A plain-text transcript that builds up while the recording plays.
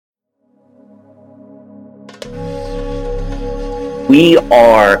we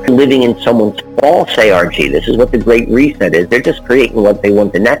are living in someone's false ARG. This is what the Great Reset is. They're just creating what they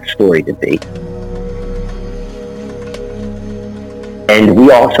want the next story to be. And we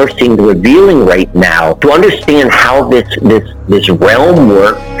also are seeing the revealing right now to understand how this realm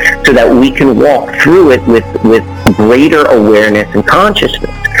works so that we can walk through it with greater awareness and consciousness.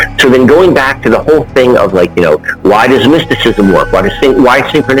 So then going back to the whole thing of why does mysticism work? Why is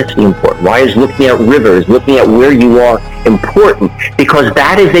synchronicity important? Why is looking at rivers, looking at where you are important? Because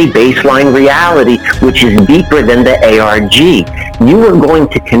that is a baseline reality which is deeper than the ARG. You are going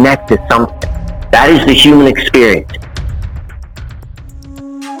to connect to something. That is the human experience.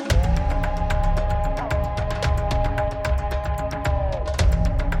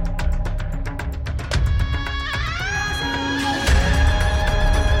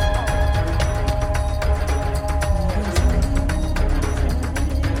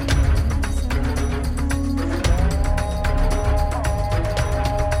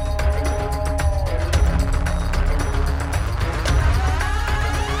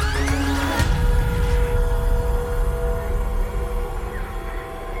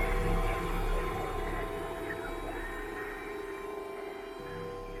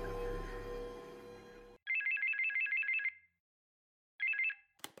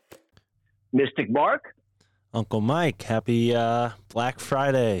 Mystic Mark? Uncle Mike, happy Black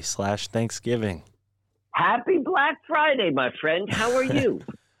Friday / Thanksgiving. Happy Black Friday, my friend. How are you?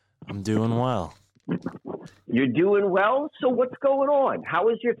 I'm doing well. You're doing well? So what's going on? How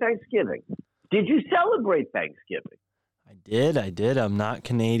was your Thanksgiving? Did you celebrate Thanksgiving? I did. I'm not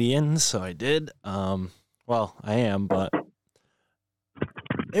Canadian, so I did. Well, I am, but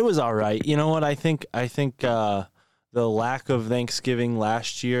it was all right. You know what? I think the lack of Thanksgiving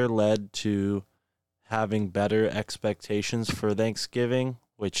last year led to having better expectations for Thanksgiving,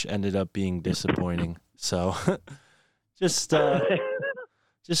 which ended up being disappointing. So just a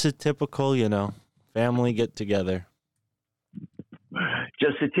typical, family get together.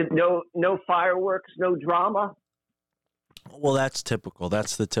 Just no fireworks, no drama? Well, that's typical.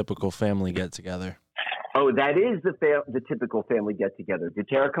 That's the typical family get together. Oh, that is the typical family get together. Did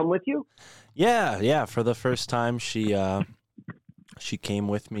Tara come with you? Yeah. For the first time, she came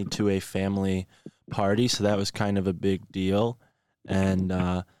with me to a family party, so that was kind of a big deal. And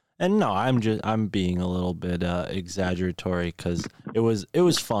no, I'm being a little bit exaggeratory because it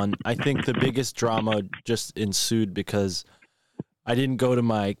was fun. I think the biggest drama just ensued because I didn't go to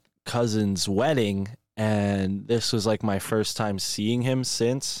my cousin's wedding, and this was like my first time seeing him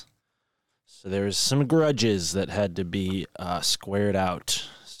since. So there was some grudges that had to be squared out,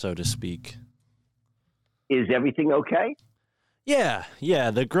 so to speak. Is everything okay?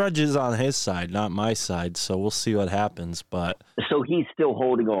 Yeah, the grudge is on his side, not my side, so we'll see what happens. But so he's still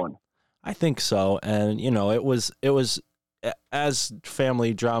holding on. I think so, and it was as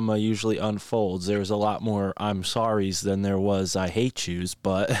family drama usually unfolds. There was a lot more I'm sorry's than there was I hate yous,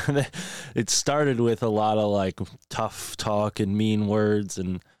 but it started with a lot of tough talk and mean words,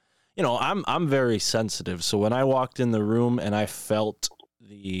 and I'm very sensitive. So when I walked in the room and I felt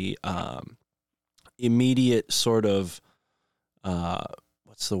the immediate sort of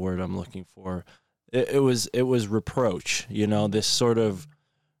what's the word I'm looking for? It was reproach, this sort of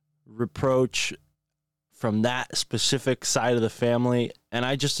reproach from that specific side of the family. And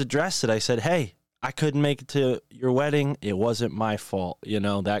I just addressed it. I said, hey, I couldn't make it to your wedding. It wasn't my fault,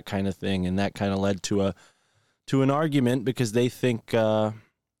 that kind of thing. And that kind of led to an argument because they think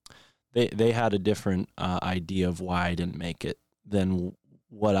they had a different idea of why I didn't make it than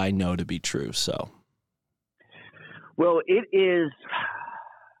what I know to be true. So. Well, it is.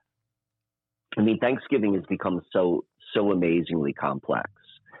 I mean, Thanksgiving has become so amazingly complex,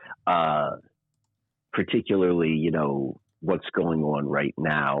 particularly, what's going on right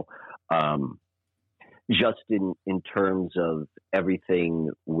now, just in terms of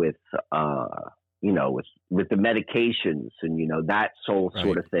everything with, with the medications and, that soul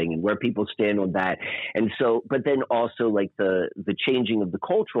sort of thing and where people stand on that. And so, but then also the changing of the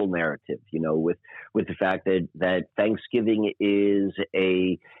cultural narrative, with the fact that Thanksgiving is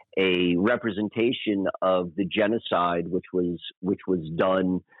a representation of the genocide, which was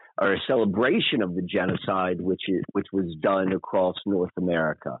done, or a celebration of the genocide, which was done across North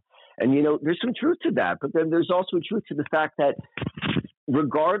America. And, there's some truth to that, but then there's also truth to the fact that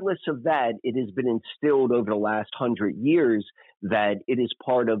regardless of that, it has been instilled over the last 100 years that it is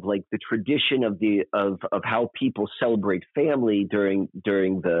part of the tradition of how people celebrate family during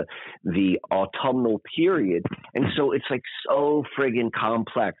the autumnal period. And so it's so friggin'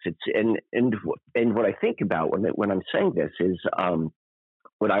 complex. It's and what I think about when I'm saying this is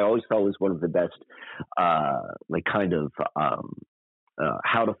what I always thought was one of the best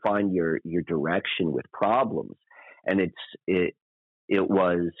how to find your direction with problems. And it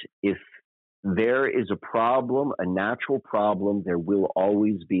was, if there is a problem, a natural problem, there will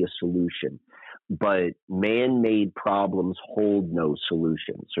always be a solution. But man-made problems hold no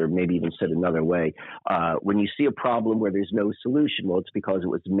solutions. Or maybe even said another way, when you see a problem where there's no solution, well, it's because it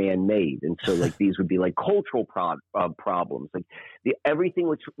was man-made. And so, like, these would be like cultural problems, like everything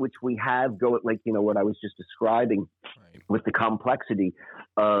which we have go, like, you know, what I was just describing, right, with the complexity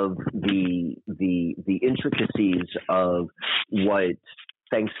of the intricacies of what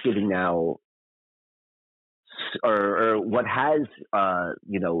Thanksgiving now, or what has,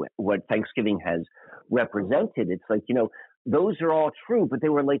 you know, what Thanksgiving has represented. It's like, you know, those are all true, but they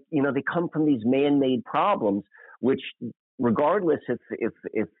were like, you know, they come from these man-made problems, which, regardless if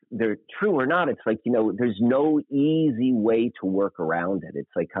they're true or not, it's like, you know, there's no easy way to work around it.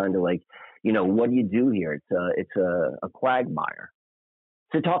 It's like, kind of like, you know, what do you do here? It's a quagmire.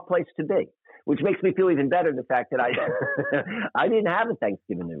 It's a tough place to be. Which makes me feel even better, the fact that I didn't have a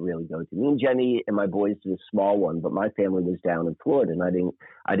Thanksgiving to really go to. Me and Jenny and my boys did a small one, but my family was down in Florida, and I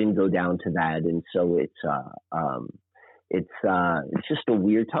didn't go down to that, and so it's just a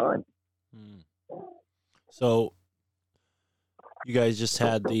weird time. So you guys just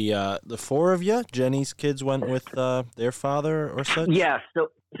had the four of you. Jenny's kids went with their father or such. Yeah.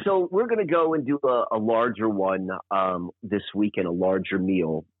 So we're going to go and do a larger one this weekend, a larger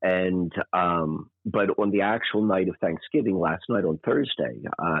meal, and but on the actual night of Thanksgiving, last night on Thursday,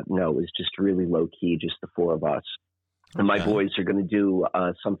 no, it was just really low key, just the four of us. And my boys are going to do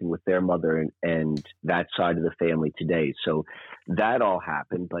something with their mother and that side of the family today. So that all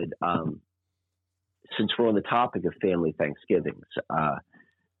happened. But since we're on the topic of family Thanksgivings,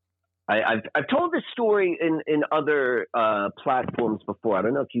 I've told this story in other platforms before. I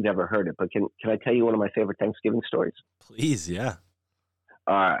don't know if you've ever heard it, but can I tell you one of my favorite Thanksgiving stories? Please, yeah.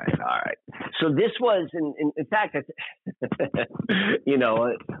 All right. So this was, in fact, you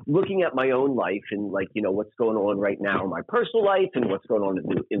know, looking at my own life and, like, you know, what's going on right now in my personal life and what's going on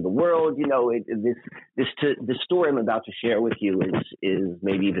in the world. You know, the story I'm about to share with you is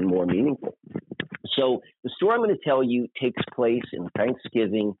maybe even more meaningful. So the story I'm going to tell you takes place in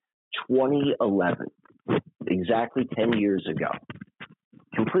Thanksgiving 2011, exactly 10 years ago.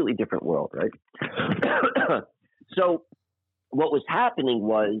 Completely different world, right? So what was happening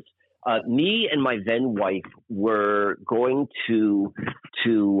was me and my then wife were going to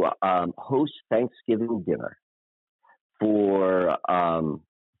host Thanksgiving dinner for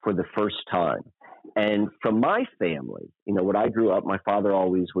the first time. And from my family, you know, when I grew up, my father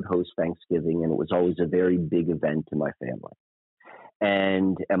always would host Thanksgiving, and it was always a very big event in my family.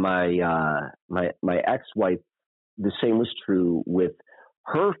 And my ex-wife, the same was true with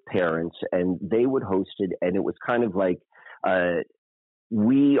her parents, and they would host it, and it was kind of like,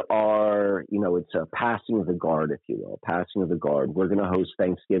 we are, you know, it's a passing of the guard, if you will, passing of the guard. We're going to host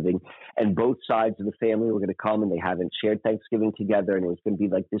Thanksgiving, and both sides of the family were going to come, and they haven't shared Thanksgiving together, and it was going to be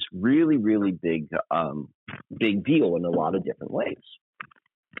like this really, really big deal in a lot of different ways.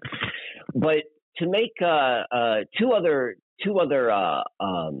 But to make two other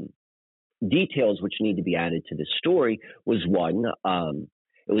details which need to be added to this story was one.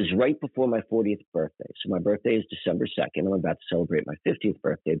 It was right before my 40th birthday. So my birthday is December 2nd. I'm about to celebrate my 50th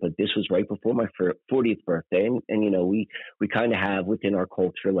birthday, but this was right before my 40th birthday. And you know, we kind of have within our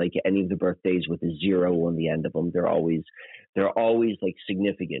culture, like any of the birthdays with a zero on the end of them, they're always like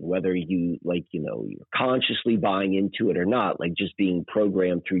significant, whether you, like, you know, you're consciously buying into it or not, like just being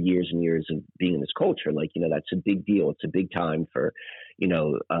programmed through years and years of being in this culture. Like, you know, that's a big deal. It's a big time for, you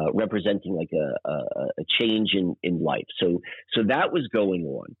know, representing like a change in life. So that was going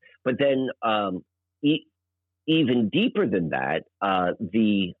on. But then even deeper than that,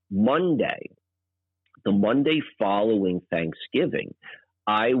 the Monday following Thanksgiving,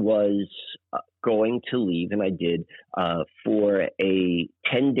 I was going to leave, and I did, for a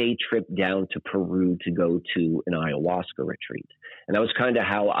 10-day trip down to Peru to go to an ayahuasca retreat. And that was kind of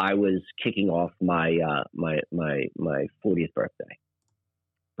how I was kicking off my 40th birthday.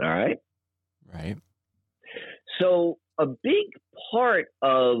 All right. Right. So a big part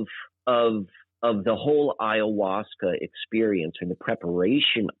of the whole ayahuasca experience, or the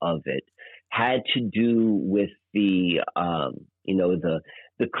preparation of it, had to do with the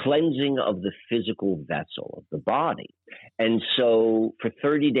cleansing of the physical vessel of the body. And so for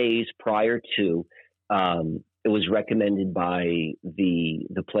 30 days prior to, it was recommended by the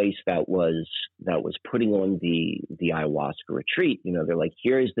place that was putting on the ayahuasca retreat. You know, they're like,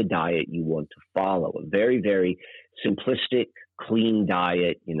 here's the diet you want to follow. A very, very simplistic, clean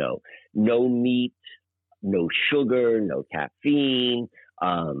diet, you know, no meat, no sugar, no caffeine,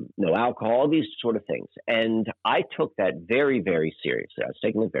 no alcohol, all these sort of things. And I took that very, very seriously. I was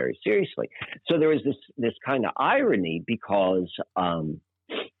taking it very seriously. So there was this kind of irony because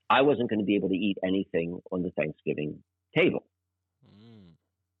I wasn't going to be able to eat anything on the Thanksgiving table.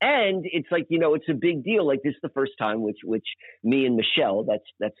 And it's like, it's a big deal. Like this is the first time which me and Michelle, that's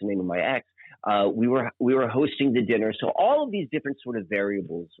the name of my ex, we were hosting the dinner. So all of these different sort of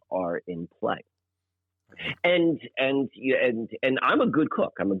variables are in play. And I'm a good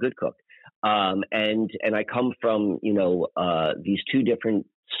cook. I'm a good cook. And I come from, these two different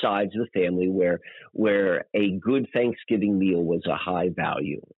sides of the family where a good Thanksgiving meal was a high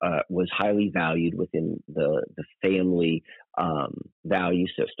value, was highly valued within the family value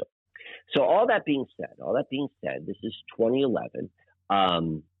system. So all that being said, this is 2011.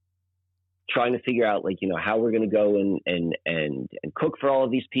 Trying to figure out how we're going to go and cook for all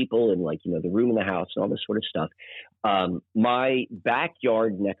of these people and the room in the house and all this sort of stuff. My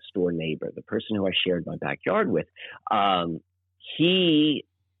backyard next door neighbor, the person who I shared my backyard with, he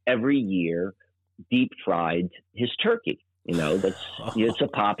every year deep fried his turkey. It's a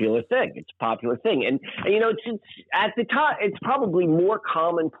popular thing. It's a popular thing. And it's at the time, it's probably more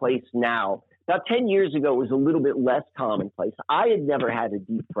commonplace now. About 10 years ago, it was a little bit less commonplace. I had never had a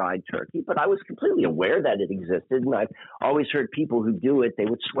deep fried turkey, but I was completely aware that it existed. And I've always heard people who do it, they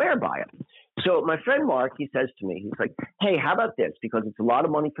would swear by it. So my friend Mark, he says to me, he's like, hey, how about this? Because it's a lot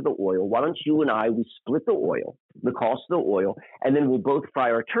of money for the oil. Why don't you and we split the oil, the cost of the oil, and then we'll both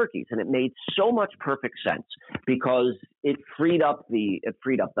fry our turkeys. And it made so much perfect sense because it freed up the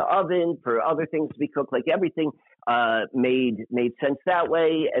oven for other things to be cooked. Like everything made sense that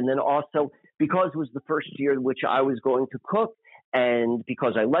way. And then also because it was the first year in which I was going to cook, and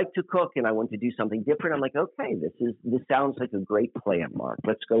because I like to cook and I want to do something different, I'm like, okay, this sounds like a great plan, Mark.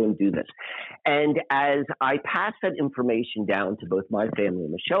 Let's go and do this. And as I passed that information down to both my family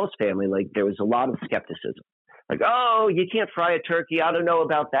and Michelle's family, there was a lot of skepticism. Like, oh, you can't fry a turkey. I don't know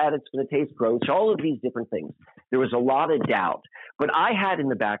about that. It's going to taste gross. All of these different things. There was a lot of doubt. But I had in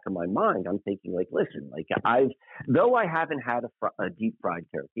the back of my mind, I'm thinking, listen, though I haven't had a deep fried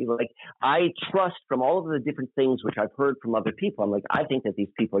turkey, I trust from all of the different things which I've heard from other people. I'm like, I think that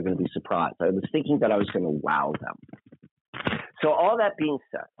these people are going to be surprised. I was thinking that I was going to wow them. So all that being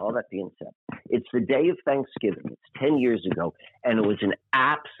said, it's the day of Thanksgiving. It's 10 years ago, and it was an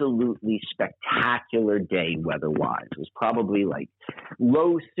absolutely spectacular day weather-wise. It was probably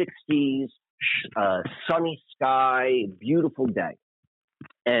low 60s, sunny sky, beautiful day.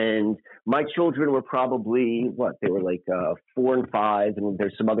 And my children were probably, they were 4 and 5, and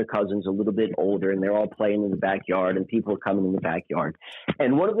there's some other cousins a little bit older, and they're all playing in the backyard, and people are coming in the backyard.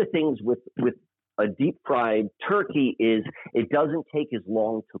 And one of the things with a deep fried turkey is it doesn't take as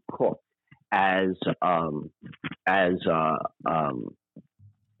long to cook as if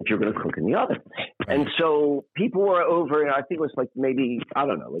you're going to cook in the oven. And so people were over, and I think it was maybe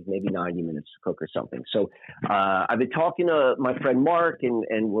 90 minutes to cook or something. So I've been talking to my friend Mark,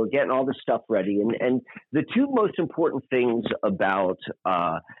 and we're getting all this stuff ready. And the two most important things about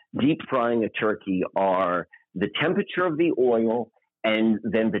deep frying a turkey are the temperature of the oil and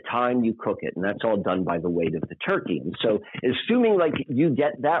then the time you cook it. And that's all done by the weight of the turkey. And so assuming you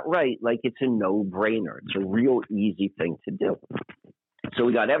get that right, it's a no-brainer. It's a real easy thing to do. So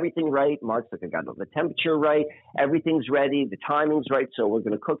we got everything right. Mark's I got the temperature right. Everything's ready. The timing's right. So we're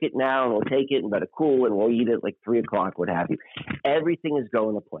going to cook it now, and we'll take it and let it cool, and we'll eat it 3 o'clock, what have you. Everything is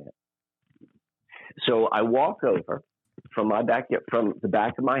going to plan. So I walk over from the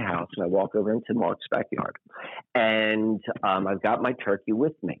back of my house, and I walk over into Mark's backyard, and I've got my turkey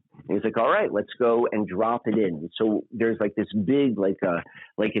with me. And he's like, all right, let's go and drop it in. So there's this big,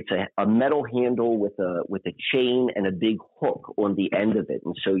 it's a metal handle with a chain and a big hook on the end of it.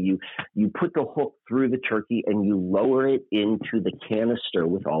 And so you put the hook through the turkey and you lower it into the canister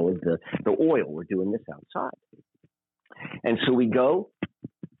with all of the oil. We're doing this outside. And so we go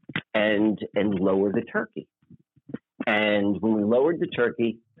and lower the turkey. And when we lowered the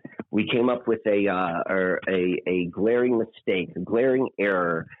turkey, we came up with a glaring mistake. A glaring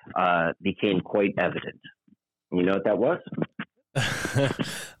error became quite evident. You know what that was?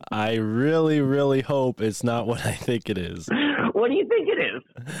 I really, really hope it's not what I think it is. What do you think it is?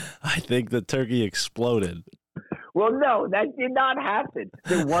 I think the turkey exploded. Well, no, that did not happen.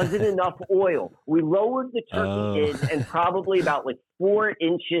 There wasn't enough oil. We lowered the turkey in, and probably about 3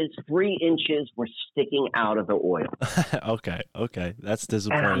 inches were sticking out of the oil. Okay. That's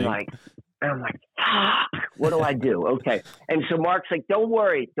disappointing. And I'm like, And I'm like, fuck, what do I do? Okay. And so Mark's like, don't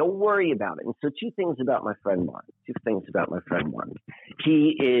worry about it. And so two things about my friend Mark.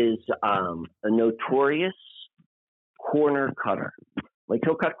 He is a notorious corner cutter. Like,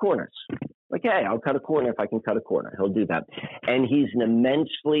 he'll cut corners. Like, hey, I'll cut a corner if I can cut a corner. He'll do that. And he's an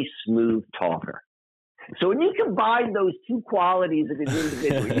immensely smooth talker. So when you combine those two qualities of an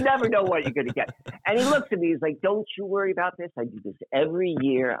individual, you never know what you're going to get. And he looks at me, he's like, don't you worry about this. I do this every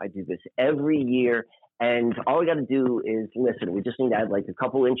year. And all we got to do is listen. We just need to add like a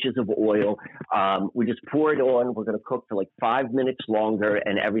couple inches of oil. We just pour it on. We're going to cook for like 5 minutes longer,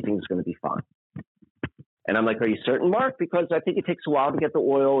 and everything's going to be fine. And I'm like, are you certain, Mark? Because I think it takes a while to get the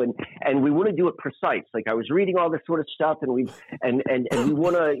oil, and we want to do it precise. Like, I was reading all this sort of stuff, and we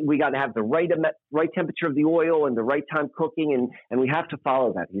got to have the right temperature of the oil and the right time cooking, and we have to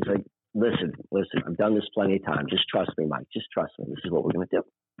follow that. He's like, listen, I've done this plenty of times. Just trust me, Mike. Just trust me. This is what we're going to do.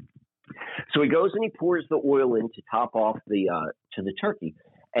 So he goes and he pours the oil in to top off to the turkey.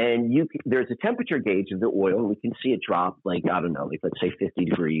 And there's a temperature gauge of the oil, and we can see it drop, like, I don't know, like, let's say 50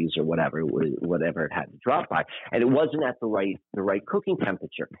 degrees or whatever it had to drop by. And it wasn't at the right cooking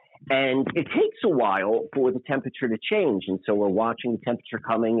temperature. And it takes a while for the temperature to change. And so we're watching the temperature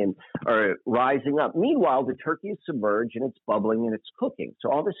coming or rising up. Meanwhile, the turkey is submerged and it's bubbling and it's cooking. So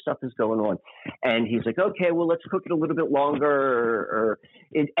all this stuff is going on. And he's like, okay, well, let's cook it a little bit longer. Or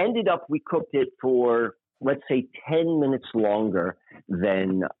it ended up, we cooked it for, let's say, 10 minutes longer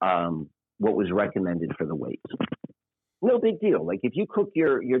than what was recommended for the weight. No big deal. Like, if you cook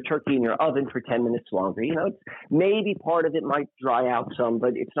your turkey in your oven for 10 minutes longer, maybe part of it might dry out some,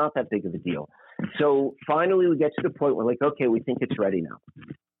 but it's not that big of a deal. So finally we get to the point where, like, okay, we think it's ready now.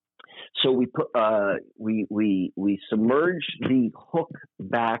 So we put we submerge the hook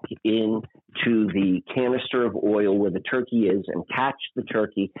back into the canister of oil where the turkey is and catch the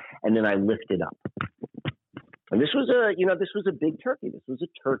turkey, and then I lift it up. And this was a big turkey. This was a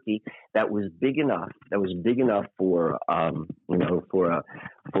turkey that was big enough. For a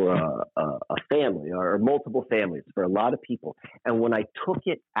family or multiple families, for a lot of people. And when I took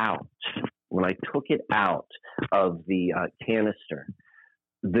it out of the canister,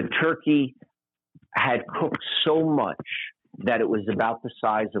 the turkey had cooked so much that it was about the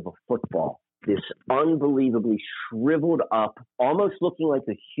size of a football. This unbelievably shriveled up, almost looking like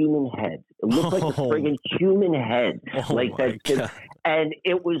a human head. It looked like a friggin' human head, like that. God. And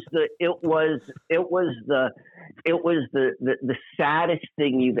it was the saddest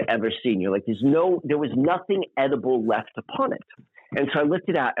thing you've ever seen. You're like, there was nothing edible left upon it. And so I looked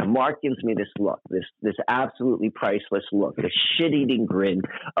it out, and Mark gives me this look, this absolutely priceless look, this shit-eating grin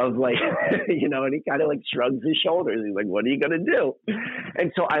of, like, and he kind of like shrugs his shoulders. He's like, what are you going to do?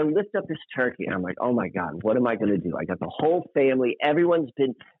 And so I lift up this turkey, and I'm like, oh my God, what am I going to do? I got the whole family. Everyone's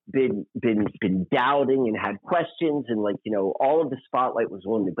been doubting and had questions, and, like, all of the spotlight was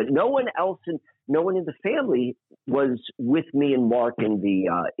on me, but no one in the family was with me and Mark in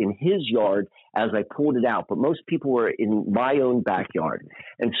his yard as I pulled it out. But most people were in my own backyard.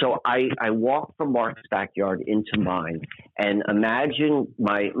 And so I walked from Mark's backyard into mine, and imagine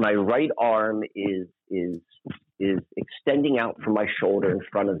my right arm is extending out from my shoulder in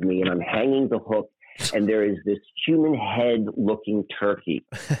front of me, and I'm hanging the hook. And there is this human head looking turkey,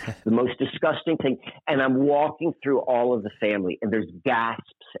 the most disgusting thing. And I'm walking through all of the family, and there's gasps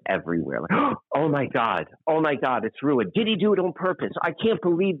everywhere. Like, oh my God, it's ruined. Did he do it on purpose? I can't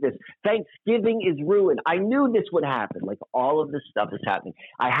believe this. Thanksgiving is ruined. I knew this would happen. Like, all of this stuff is happening.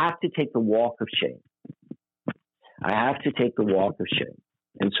 I have to take the walk of shame.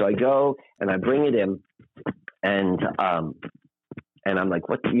 And so I go and I bring it in, and I'm like,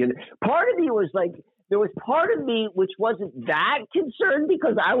 what? Part of me was like, there was part of me which wasn't that concerned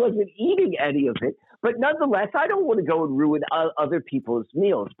because I wasn't eating any of it. But nonetheless, I don't want to go and ruin other people's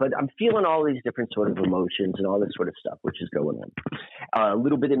meals. But I'm feeling all these different sort of emotions and all this sort of stuff, which is going on. A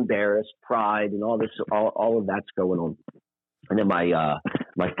little bit embarrassed, pride, and all this, all of that's going on. And then my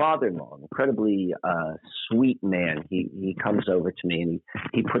father-in-law, an incredibly sweet man, he comes over to me and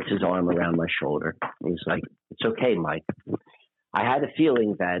he puts his arm around my shoulder. And he's like, it's okay, Mike. I had a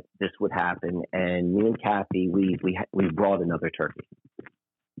feeling that this would happen, and me and Kathy, we brought another turkey.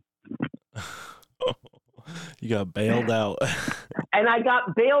 You got bailed out. And I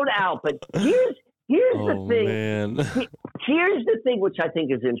got bailed out, but here's the thing. Man. Here's the thing, which I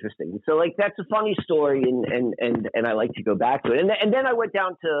think is interesting. So, like, that's a funny story, and I like to go back to it. And then I went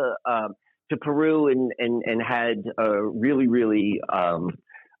down to Peru and had a really, really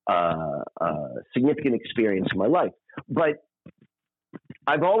significant experience in my life. But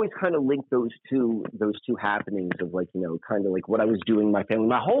I've always kind of linked those two happenings of like, kind of like what I was doing in my family.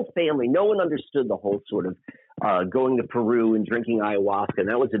 My whole family, no one understood the whole sort of going to Peru and drinking ayahuasca. And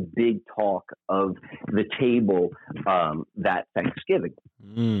that was a big talk of the table that Thanksgiving.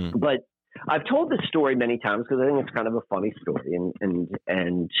 But I've told this story many times because I think it's kind of a funny story, and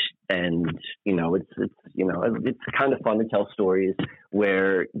it's kind of fun to tell stories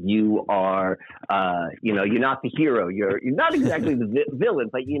where you are, you're not the hero, you're not exactly the villain,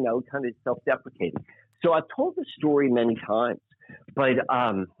 but kind of self-deprecating. So I've told the story many times, but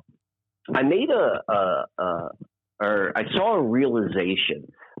I made I saw a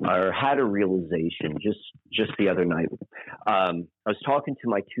realization, or had a realization just the other night. I was talking to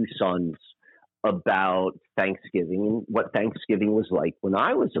my two sons about Thanksgiving and what Thanksgiving was like when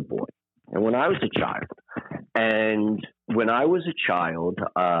I was a boy and when I was a child. And when I was a child,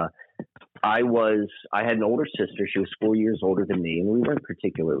 I had an older sister. She was 4 years older than me, and we weren't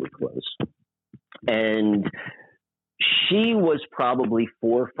particularly close. And she was probably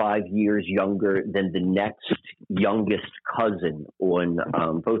 4 or 5 years younger than the next youngest cousin on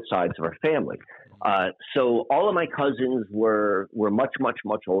both sides of our family. So all of my cousins were much, much,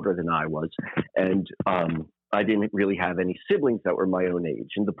 much older than I was. And I didn't really have any siblings that were my own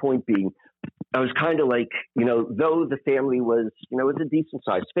age. And the point being, I was kind of like, though the family was, it was a decent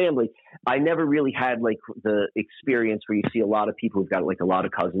sized family, I never really had like the experience where you see a lot of people who've got like a lot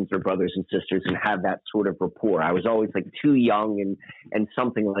of cousins or brothers and sisters and have that sort of rapport. I was always like too young and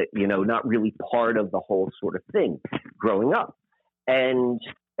something like, not really part of the whole sort of thing growing up. And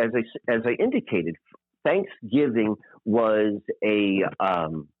as I indicated, Thanksgiving was a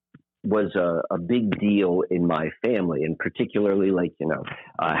big deal in my family, and particularly like,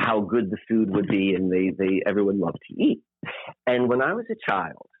 how good the food would be, and everyone loved to eat. And when I was a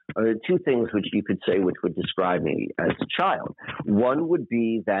child, two things which you could say which would describe me as a child. One would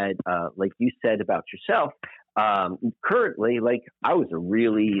be that, like you said about yourself, currently, like I was a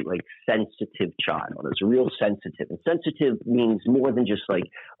really like sensitive child. I was real sensitive, and sensitive means more than just like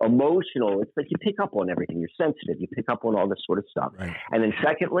emotional. It's like you pick up on everything. You're sensitive. You pick up on all this sort of stuff. Right. And then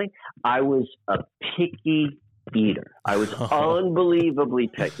secondly, I was a picky eater. I was unbelievably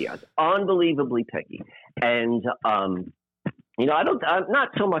picky. And, I'm not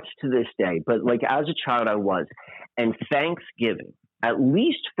so much to this day, but like as a child I was. And Thanksgiving, at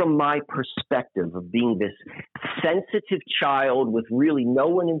least from my perspective of being this sensitive child with really no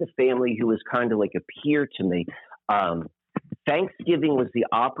one in the family who was kind of like a peer to me, Thanksgiving was the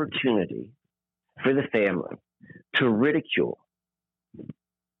opportunity for the family to ridicule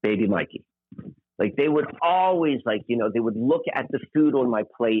baby Mikey. Like they would always like, they would look at the food on my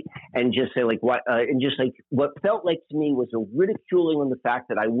plate and just say like what, and just like what felt like to me was a ridiculing on the fact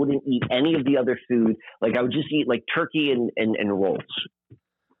that I wouldn't eat any of the other food. Like I would just eat like turkey and rolls.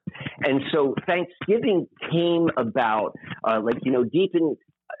 And so Thanksgiving came about, deep in,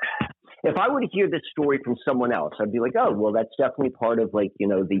 if I were to hear this story from someone else, I'd be like, oh, well, that's definitely part of like,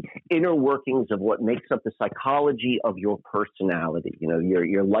 the inner workings of what makes up the psychology of your personality,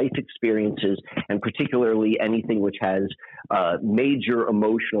 your life experiences, and particularly anything which has major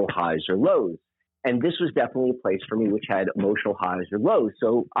emotional highs or lows. And this was definitely a place for me which had emotional highs or lows.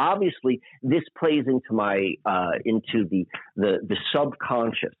 So obviously this plays into my, into the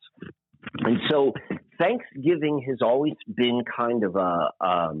subconscious. And so Thanksgiving has always been kind of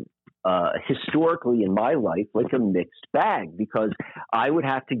historically in my life, like a mixed bag, because I would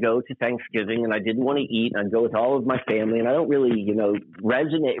have to go to Thanksgiving and I didn't want to eat. And I'd go with all of my family, and I don't really,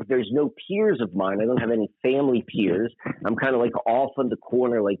 resonate. If there's no peers of mine, I don't have any family peers. I'm kind of like off in the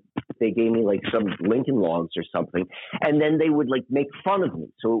corner, like they gave me like some Lincoln Logs or something. And then they would like make fun of me.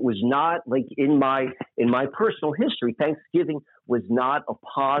 So it was not like in my personal history, Thanksgiving was not a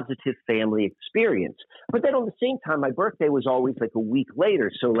positive family experience. But then at the same time, my birthday was always like a week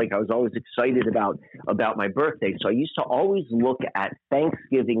later. So like I was always excited about my birthday. So I used to always look at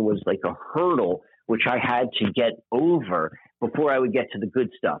Thanksgiving was like a hurdle which I had to get over before I would get to the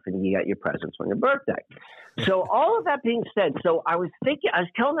good stuff, and you got your presents on your birthday. So all of that being said, so I was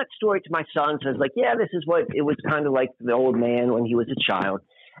telling that story to my sons. I was like, yeah, this is what it was kind of like the old man when he was a child.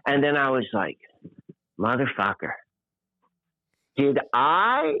 And then I was like, motherfucker. Did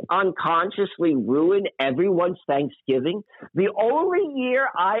I unconsciously ruin everyone's Thanksgiving? The only year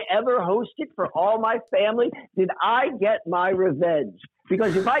I ever hosted for all my family, did I get my revenge?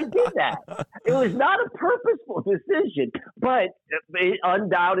 Because if I did that, it was not a purposeful decision, but it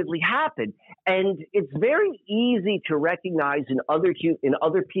undoubtedly happened. And it's very easy to recognize in other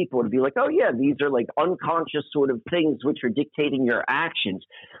people to be like, oh yeah, these are like unconscious sort of things which are dictating your actions.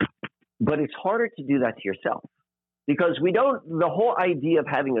 But it's harder to do that to yourself. because the whole idea of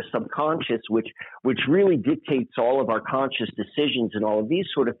having a subconscious, which really dictates all of our conscious decisions and all of these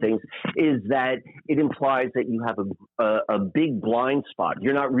sort of things, is that it implies that you have a big blind spot.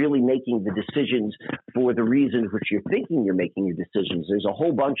 You're not really making the decisions for the reasons which you're thinking you're making your decisions. There's a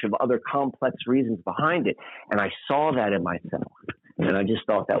whole bunch of other complex reasons behind it. And I saw that in myself. And I just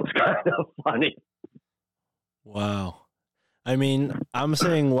thought that was kind of funny. Wow. I mean, I'm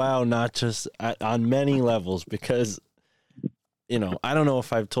saying wow, not just on many levels, because, I don't know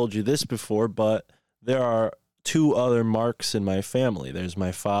if I've told you this before, but there are two other Marks in my family. There's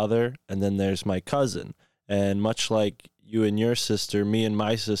my father, and then there's my cousin. And much like you and your sister, me and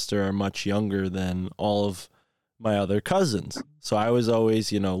my sister are much younger than all of my other cousins. So I was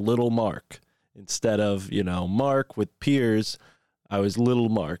always, little Mark. Instead of, Mark with peers, I was little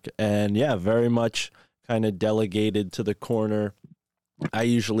Mark. And yeah, very much kind of delegated to the corner. I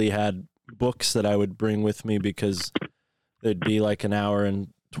usually had books that I would bring with me because there'd be like an hour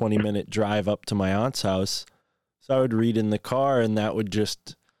and 20-minute drive up to my aunt's house. So I would read in the car, and that would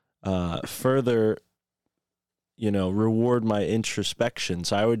just further, reward my introspection.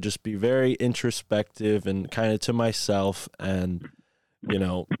 So I would just be very introspective and kind of to myself. And,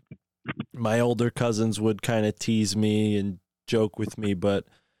 my older cousins would kind of tease me and joke with me, but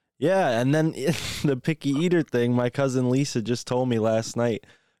yeah. And then the picky eater thing, my cousin Lisa just told me last night.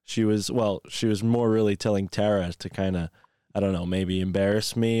 She was more really telling Tara to kind of, I don't know, maybe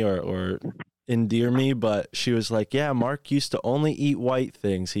embarrass me or endear me, but she was like, yeah, Mark used to only eat white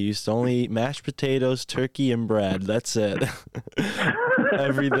things. He used to only eat mashed potatoes, turkey, and bread. That's it.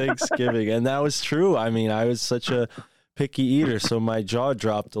 Every Thanksgiving. And that was true. I mean, I was such a picky eater, so my jaw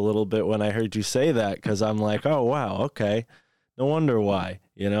dropped a little bit when I heard you say that, because I'm like, oh, wow, okay. No wonder why,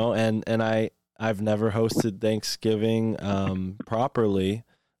 and I've never hosted Thanksgiving properly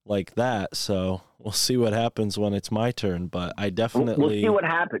like that. So we'll see what happens when it's my turn, but I definitely... We'll see what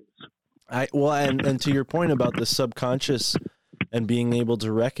happens. And to your point about the subconscious and being able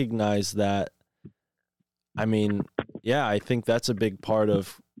to recognize that, I mean, yeah, I think that's a big part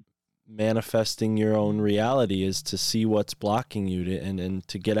of manifesting your own reality, is to see what's blocking you and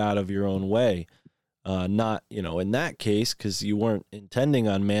to get out of your own way. Not, in that case, because you weren't intending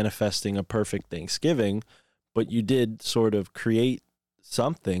on manifesting a perfect Thanksgiving, but you did sort of create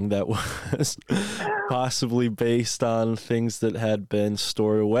something that was possibly based on things that had been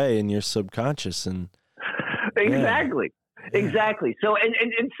stored away in your subconscious. And exactly. So,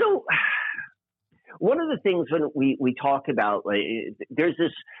 and so one of the things when we talk about, like, there's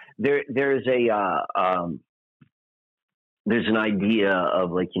an idea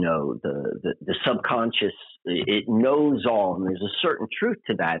of, like, the subconscious, it knows all, and there's a certain truth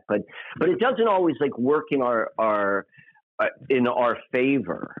to that, but it doesn't always like work in our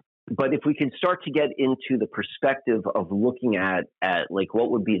favor. But if we can start to get into the perspective of looking at like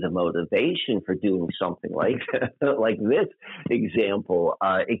what would be the motivation for doing something like like this example,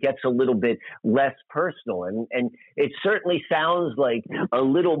 it gets a little bit less personal, and it certainly sounds like a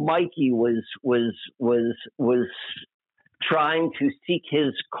little Mikey was trying to seek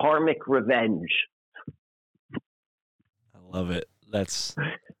his karmic revenge. I love it. That's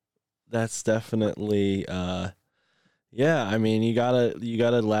definitely yeah, I mean, you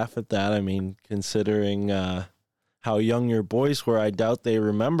gotta laugh at that. I mean, considering how young your boys were, I doubt they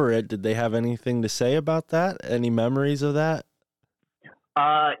remember it. Did they have anything to say about that? Any memories of that?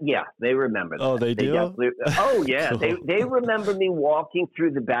 Yeah, they remember that. Oh, they do? Oh, yeah. Cool. They remember me walking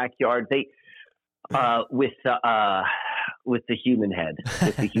through the backyard. With the human head,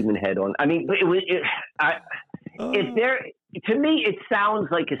 on. I mean, to me, it sounds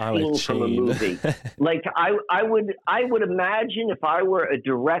like a scene from a movie. Like I would imagine if I were a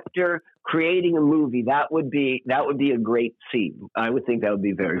director creating a movie, that would be a great scene. I would think that would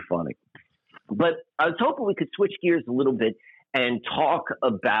be very funny. But I was hoping we could switch gears a little bit and talk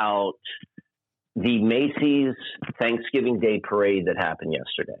about the Macy's Thanksgiving Day Parade that happened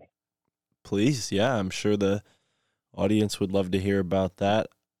yesterday. Please, yeah, I'm sure the audience would love to hear about that.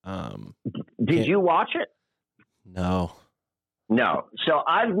 Did you watch it? No. So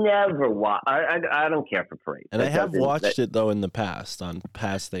I've never watched. I don't care for parades. And I have watched it though in the past, on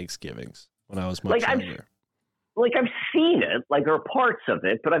past Thanksgivings when I was much younger. I've seen it, or parts of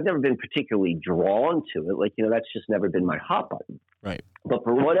it, but I've never been particularly drawn to it. That's just never been my hot button. Right. But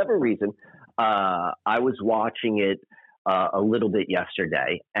for whatever reason, I was watching it a little bit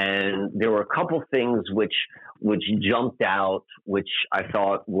yesterday, and there were a couple things which jumped out, which I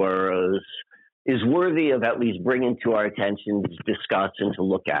thought is worthy of at least bringing to our attention, to discuss, and to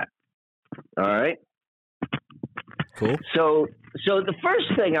look at. All right. Cool. So the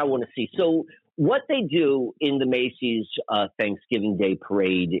first thing I want to see. So what they do in the Macy's Thanksgiving Day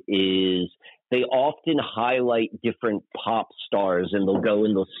Parade is they often highlight different pop stars, and they'll go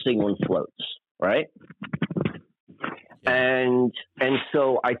and they'll sing on floats, right? Yeah. And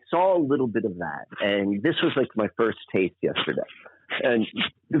so I saw a little bit of that, and this was like my first taste yesterday. And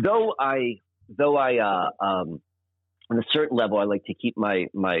though I on a certain level, I like to keep my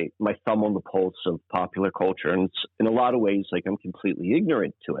thumb on the pulse of popular culture, and in a lot of ways, like I'm completely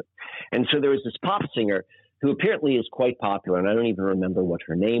ignorant to it. And so there was this pop singer who apparently is quite popular, and I don't even remember what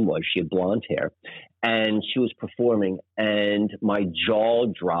her name was. She had blonde hair, and she was performing, and my jaw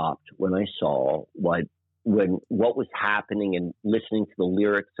dropped when I saw what was happening and listening to the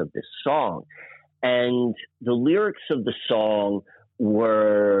lyrics of this song. And the lyrics of the song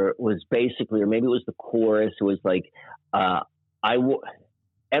was basically, or maybe it was the chorus, it was like,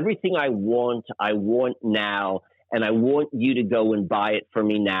 everything I want now, and I want you to go and buy it for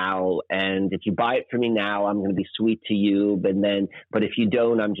me now. And if you buy it for me now, I'm going to be sweet to you. But if you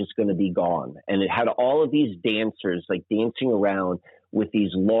don't, I'm just going to be gone. And it had all of these dancers like dancing around with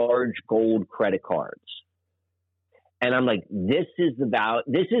these large gold credit cards. And I'm like, this is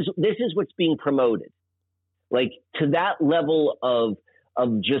what's being promoted. Like to that level of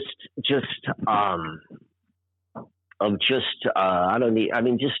just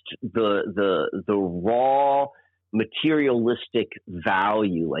the raw materialistic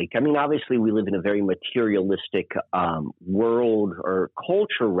value. Like, I mean, obviously we live in a very materialistic world or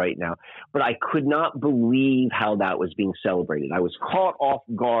culture right now, but I could not believe how that was being celebrated. I was caught off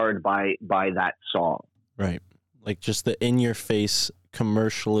guard by that song. Right. Like just the in-your-face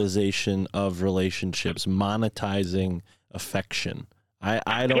commercialization of relationships, monetizing affection.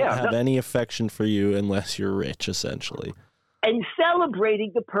 I don't have any affection for you unless you're rich, essentially. And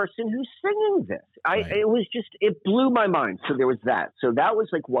celebrating the person who's singing this. Right. It blew my mind. So there was that. So that was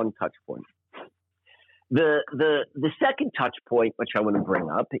like one touch point. The second touch point, which I want to bring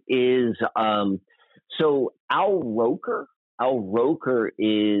up, is so Al Roker. Al Roker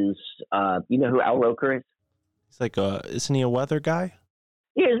is, you know who Al Roker is? He's like isn't he a weather guy?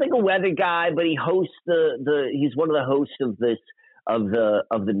 Yeah, he's like a weather guy, but he hosts he's one of the hosts of the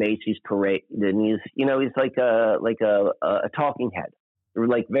Macy's parade, and he's like a talking head,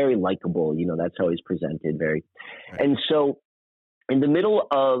 like very likable. That's how he's presented. Very, right. And so in the middle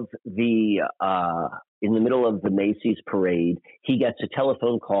of the Macy's parade, he gets a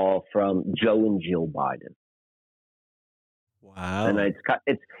telephone call from Joe and Jill Biden. Wow. And it's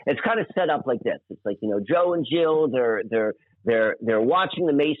kind of set up like this. It's like, Joe and Jill, they're watching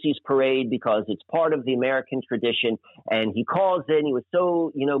the Macy's parade because it's part of the American tradition. And he calls in. He was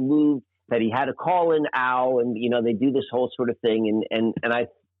so, moved that he had to call in Al, and, they do this whole sort of thing. And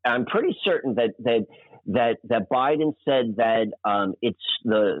I'm pretty certain that Biden said that it's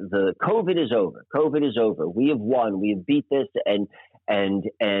the COVID is over. COVID is over. We have won. We have beat this. And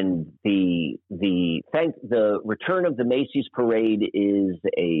the return of the Macy's parade is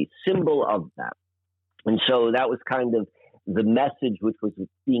a symbol of that. And so that was kind of the message which was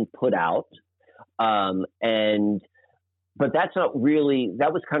being put out. But that's not really,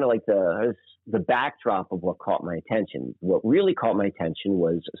 that was kind of like the backdrop of what caught my attention. What really caught my attention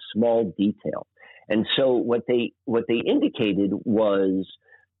was a small detail. And so what they indicated was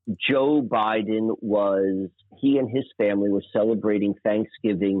Joe Biden he and his family were celebrating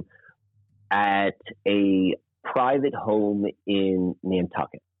Thanksgiving at a private home in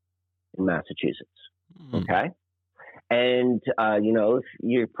Nantucket, in Massachusetts. Okay. And, if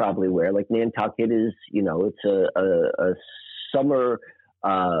you're probably aware, like Nantucket is, it's a summer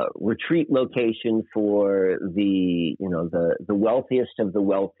retreat location for the wealthiest of the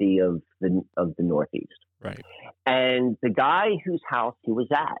wealthy of the Northeast. Right. And the guy whose house he was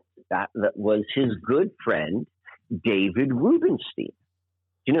at, that was his good friend, David Rubenstein.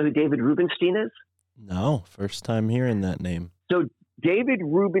 Do you know who David Rubenstein is? No, first time hearing that name. So David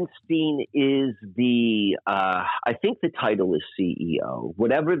Rubenstein is I think the title is CEO,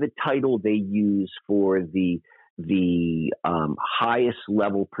 whatever the title they use for the highest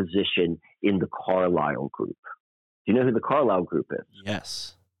level position in the Carlyle Group. Do you know who the Carlyle Group is?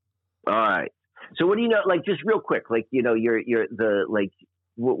 Yes. All right. So what do you know? Like, just real quick, like,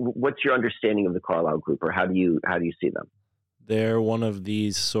 what's your understanding of the Carlyle Group, or how do you see them? They're one of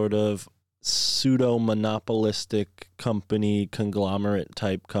these sort of pseudo monopolistic conglomerate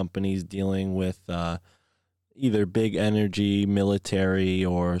type companies dealing with either big energy, military,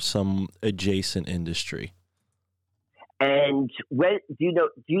 or some adjacent industry. And do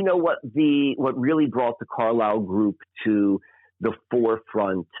you know what really brought the Carlyle Group to the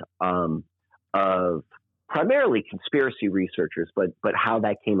forefront of primarily conspiracy researchers, but how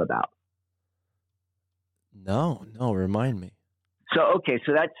that came about? No, remind me. So, okay,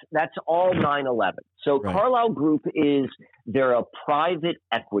 so that's all 9/11. So Right. Carlyle Group they're a private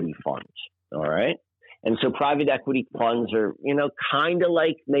equity fund, all right? And so private equity funds are, kind of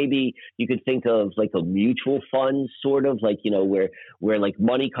like, maybe you could think of like a mutual fund, sort of like, where like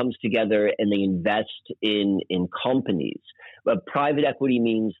money comes together and they invest in companies. But private equity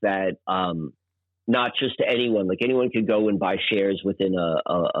means that not just anyone, like anyone could go and buy shares within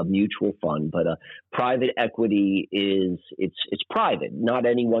a mutual fund, but a private equity it's private. Not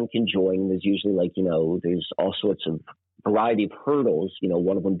anyone can join. There's usually like, there's all sorts of variety of hurdles,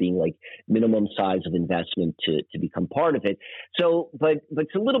 one of them being like minimum size of investment to become part of it. So, but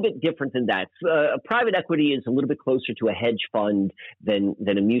it's a little bit different than that. A private equity is a little bit closer to a hedge fund than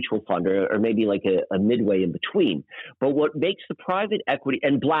a mutual fund, or maybe like a midway in between. But what makes the private equity,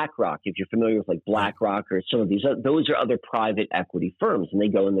 and BlackRock, if you're familiar with like BlackRock or some of these, those are other private equity firms, and they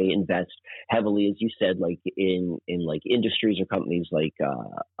go and they invest heavily, as you said, like in like industries or companies like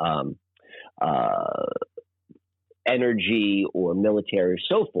energy or military or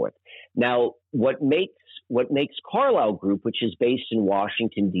so forth. Now, what makes Carlyle Group, which is based in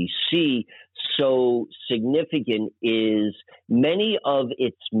Washington, D.C., so significant is many of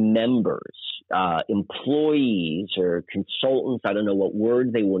its members, employees or consultants, I don't know what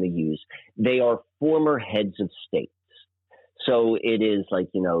word they want to use, they are former heads of state. So it is like,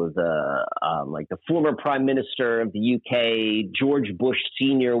 the former prime minister of the UK, George Bush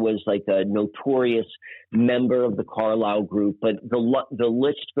Sr. was like a notorious member of the Carlyle Group, but the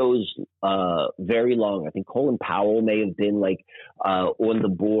list goes very long. I think Colin Powell may have been like on the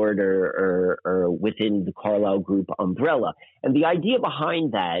board or within the Carlyle Group umbrella. And the idea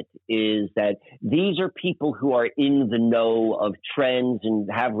behind that is that these are people who are in the know of trends and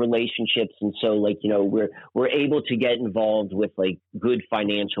have relationships, and so like we're able to get involved with like good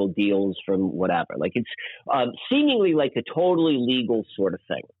financial deals from whatever. Like it's seemingly like a totally legal sort of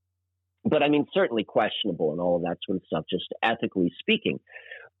thing. But I mean, certainly questionable and all of that sort of stuff, just ethically speaking.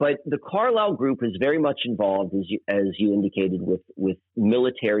 But the Carlyle Group is very much involved, as you indicated, with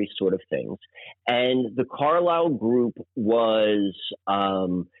military sort of things. And the Carlyle Group was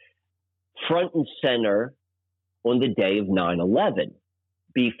front and center on the day of 9/11.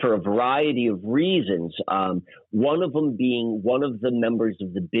 For a variety of reasons. One of them being one of the members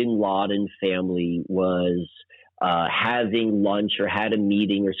of the Bin Laden family was having lunch or had a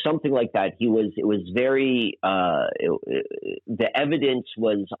meeting or something like that. It was very, the evidence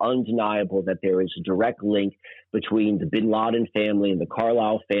was undeniable that there is a direct link between the Bin Laden family and the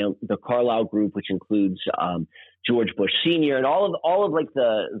Carlyle Group, which includes George Bush Sr. and all of like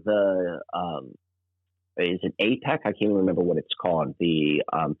the is it APEC? I can't remember what it's called. The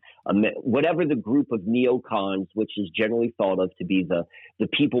whatever the group of neocons, which is generally thought of to be the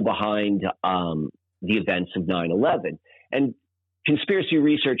people behind the events of 9/11. And conspiracy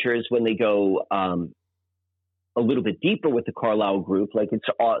researchers, when they go a little bit deeper with the Carlyle Group, like it's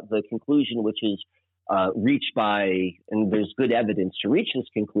the conclusion, which is reached by, and there's good evidence to reach this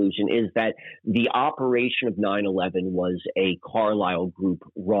conclusion, is that the operation of 9/11 was a Carlyle Group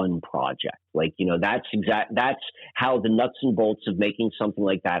run project. Like, that's how the nuts and bolts of making something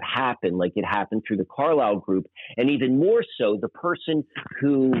like that happen. Like it happened through the Carlyle Group, and even more so, the person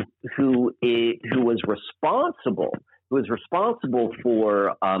who was responsible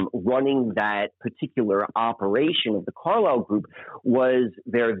for running that particular operation of the Carlyle Group was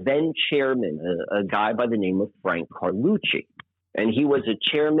their then chairman, a guy by the name of Frank Carlucci. And he was a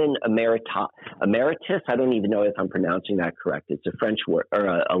chairman emeritus. I don't even know if I'm pronouncing that correct. It's a French word or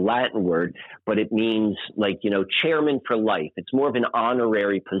a Latin word, but it means like, chairman for life. It's more of an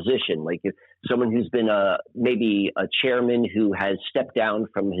honorary position. Like if someone who's been maybe a chairman who has stepped down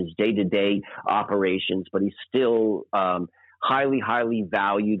from his day-to-day operations, but he's still highly, highly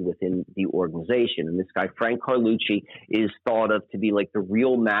valued within the organization. And this guy, Frank Carlucci, is thought of to be like the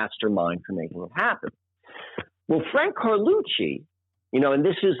real mastermind for making it happen. Well, Frank Carlucci, and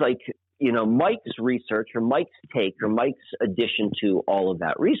this is like, Mike's research or Mike's take or Mike's addition to all of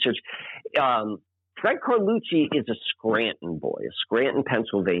that research. Frank Carlucci is a Scranton boy, a Scranton,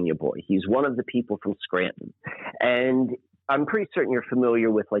 Pennsylvania boy. He's one of the people from Scranton. And I'm pretty certain you're familiar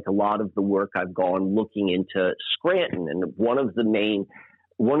with like a lot of the work I've gone looking into Scranton. And one of the main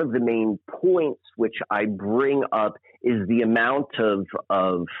points which I bring up is the amount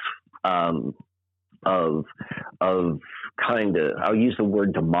of kind of, I'll use the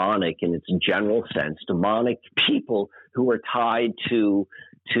word demonic in its general sense, demonic people who are tied to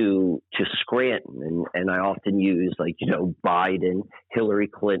Scranton, and I often use like Biden, Hillary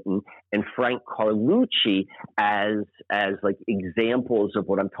Clinton, and Frank Carlucci as like examples of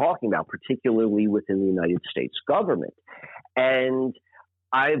what I'm talking about, particularly within the United States government. And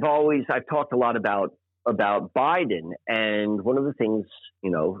I've talked a lot about Biden, and one of the things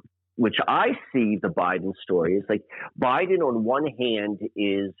which I see the Biden story is like Biden on one hand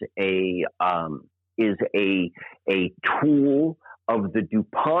is a tool of the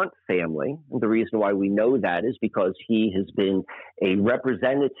DuPont family. And the reason why we know that is because he has been a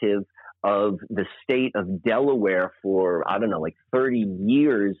representative of the state of Delaware for, 30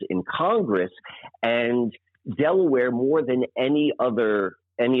 years in Congress. And Delaware, more than any other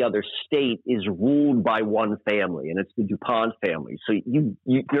state, is ruled by one family, and it's the DuPont family. So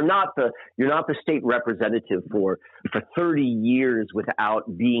you're not the state representative for 30 years without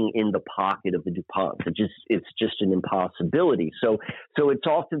being in the pocket of the DuPonts. It's just an impossibility. So it's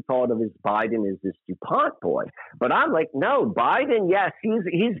often thought of as Biden as this DuPont boy, but I'm like, no, Biden, yes, he's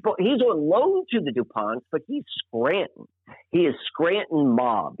on loan to the DuPonts, but he's Scranton. He is Scranton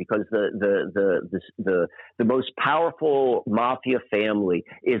mob, because the most powerful mafia family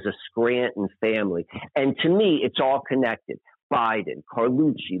is a Scranton family. And to me, it's all connected. Biden,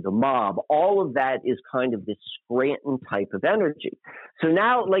 Carlucci, the mob, all of that is kind of this Scranton type of energy. So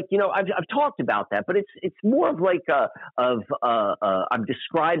now, I've talked about that, but it's more of like I'm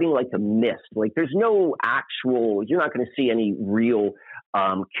describing like a mist. Like there's no actual, you're not going to see any real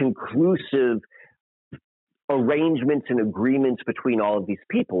conclusive arrangements and agreements between all of these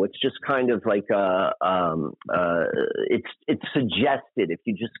people. It's just kind of like it's suggested if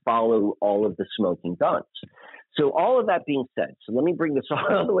you just follow all of the smoking guns. So all of that being said, so let me bring this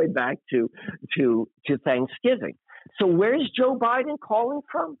all the way back to Thanksgiving. So where's Joe Biden calling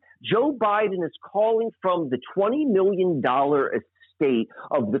from? Joe Biden is calling from the $20 million estate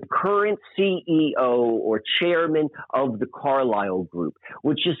of the current CEO or chairman of the Carlyle Group,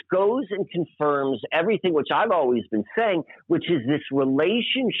 which just goes and confirms everything which I've always been saying, which is this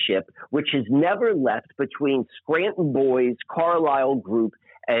relationship which has never left between Scranton Boys, Carlyle Group,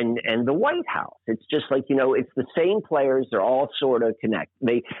 and the White House. It's just like, it's the same players. They're all sort of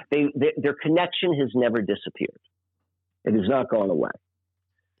connected. Their connection has never disappeared. It has not gone away.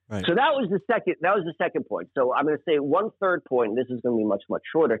 Right. So that was the second point. So I'm going to say one third point, and this is going to be much, much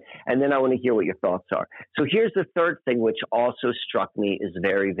shorter, and then I want to hear what your thoughts are. So here's the third thing, which also struck me as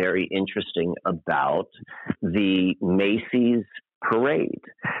very, very interesting about the Macy's parade.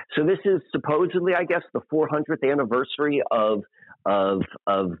 So this is supposedly, I guess, the 400th anniversary of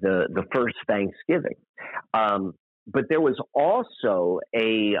the first Thanksgiving. But there was also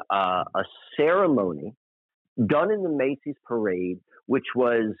a ceremony done in the Macy's parade, which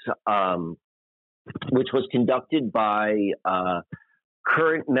was conducted by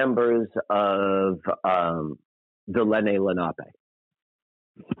current members of the Lenni Lenape.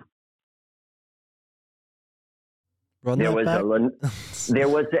 There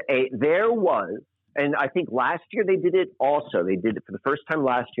was, and I think last year they did it also. They did it for the first time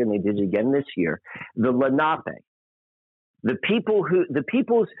last year, and they did it again this year. The Lenape. The people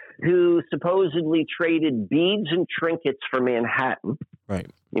who supposedly traded beads and trinkets for Manhattan, right?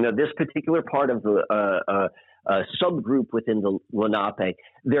 This particular part of the subgroup within the Lenape,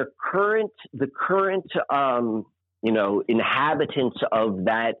 the current inhabitants of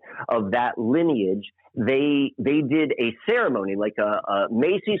that lineage, they did a ceremony, like a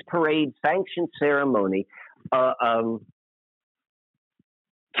Macy's parade sanctioned ceremony,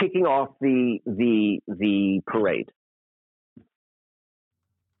 kicking off the parade.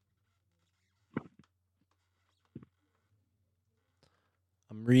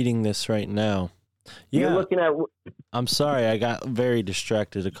 I'm reading this right now. Yeah. You're looking at. I'm sorry, I got very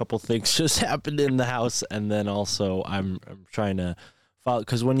distracted. A couple things just happened in the house, and then also I'm trying to follow,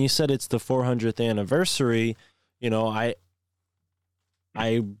 because when you said it's the 400th anniversary, I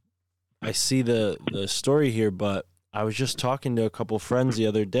see the story here, but I was just talking to a couple friends the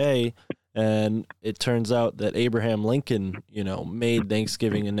other day, and it turns out that Abraham Lincoln, made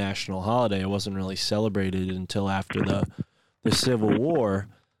Thanksgiving a national holiday. It wasn't really celebrated until after the Civil War,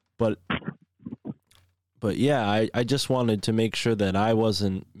 but yeah, I just wanted to make sure that I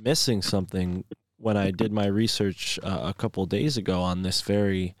wasn't missing something when I did my research a couple days ago on this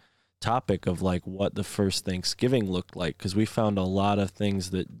very topic of like what the first Thanksgiving looked like, because we found a lot of things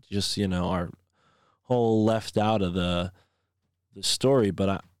that just are whole left out of the story.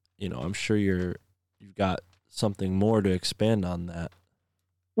 But I'm sure you've got something more to expand on that.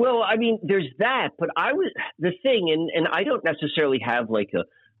 Well, I mean, there's that, but the thing, and I don't necessarily have like a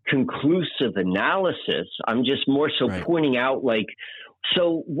conclusive analysis. I'm just more so pointing out like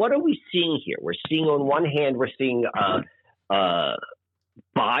So what are we seeing here? We're seeing, on one hand, we're seeing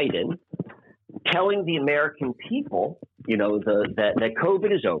Biden telling the American people, that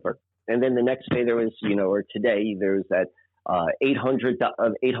COVID is over, and then the next day there was, or today there's that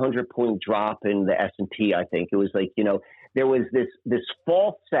 800 point drop in the S&P. I think it was like, there was this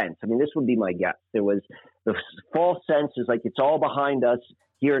false sense. I mean, this would be my guess. There was the false sense is like it's all behind us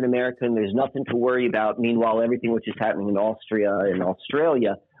here in America, and there's nothing to worry about. Meanwhile, everything which is happening in Austria and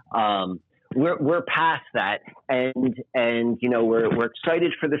Australia, we're past that, and we're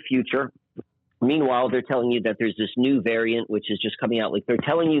excited for the future. Meanwhile, they're telling you that there's this new variant, which is just coming out. Like they're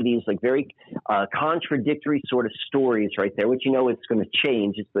telling you these like very contradictory sort of stories right there, which it's going to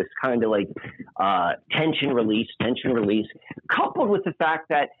change. It's this kind of like tension release, coupled with the fact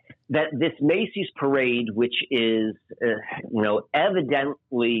that this Macy's parade, which is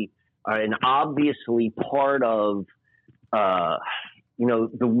evidently and obviously part of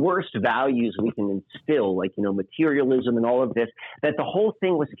the worst values we can instill, like materialism and all of this, that the whole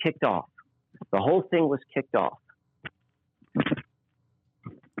thing was kicked off. The whole thing was kicked off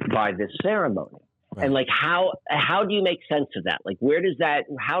by this ceremony. Right. And like, how do you make sense of that? Like,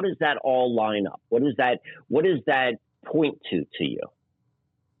 how does that all line up? What does that point to you?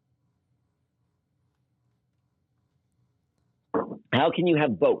 How can you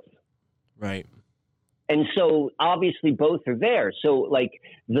have both? Right. And so obviously both are there. So like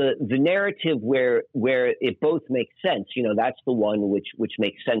the narrative where it both makes sense, that's the one which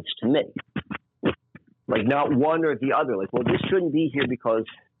makes sense to me. Like not one or the other. Like, well, this shouldn't be here because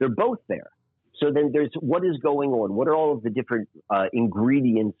they're both there. So then there's what is going on? What are all of the different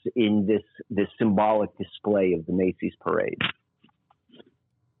ingredients in this symbolic display of the Macy's parade?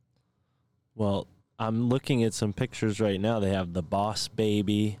 Well, I'm looking at some pictures right now. They have the boss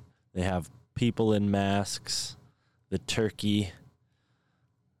baby. They have people in masks, the turkey,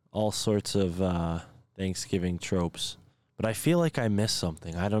 all sorts of Thanksgiving tropes. But I feel like I missed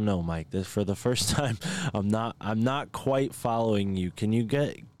something. I don't know, Mike. For the first time, I'm not quite following you. Can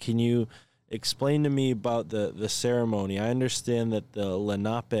you explain to me about the ceremony? I understand that the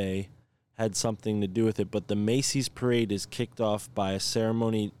Lenape had something to do with it, but the Macy's parade is kicked off by a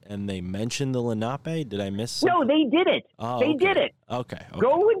ceremony, and they mentioned the Lenape. Did I miss something? No, they did it. Oh, they okay. did it. Okay.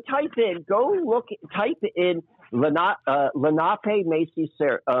 Go and type in Lenape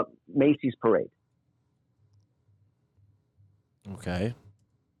Macy's parade. Okay.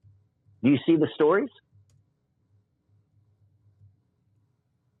 Do you see the stories?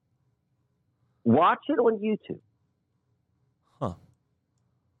 Watch it on YouTube. Huh.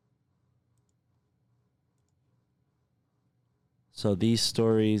 So these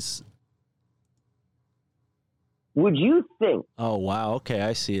stories. Would you think? Oh, wow. Okay,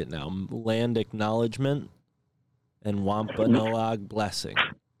 I see it now. Land acknowledgement and Wampanoag blessing.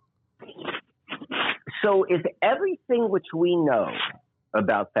 So if everything which we know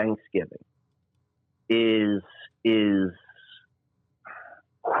about Thanksgiving is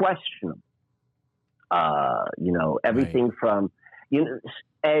questionable, everything right. From,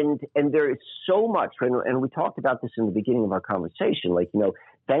 and there is so much, and we talked about this in the beginning of our conversation, like,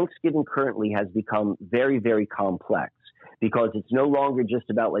 Thanksgiving currently has become very, very complex because it's no longer just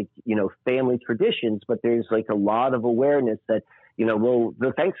about like, family traditions, but there's like a lot of awareness that,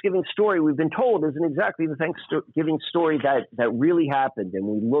 the Thanksgiving story we've been told isn't exactly the Thanksgiving story that really happened. And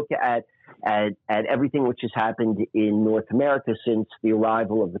we look at everything which has happened in North America since the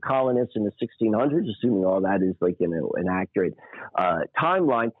arrival of the colonists in the 1600s, assuming all that is like, an accurate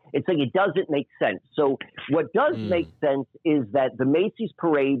timeline. It's like it doesn't make sense. So what does make sense is that the Macy's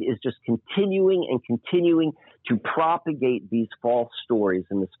parade is just continuing to propagate these false stories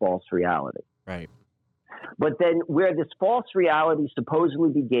and this false reality. Right. But then where this false reality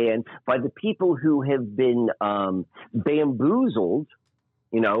supposedly began by the people who have been bamboozled,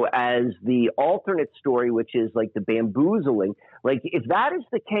 as the alternate story, which is like the bamboozling, like if that is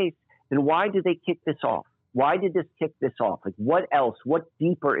the case, then why did they kick this off? Why did this kick this off? Like what else? What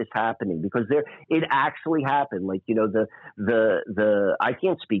deeper is happening? Because it actually happened. Like, the I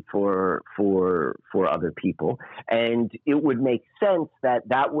can't speak for other people, and it would make sense that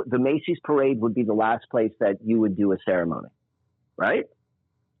the Macy's parade would be the last place that you would do a ceremony, right?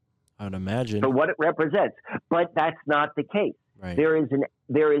 I would imagine. For what it represents, but that's not the case. Right. There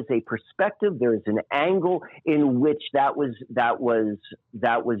is a perspective, there is an angle in which that was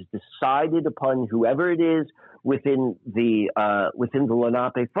decided upon whoever it is within the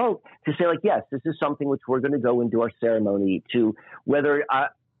Lenape folk to say like, yes, this is something which we're going to go and do our ceremony to, whether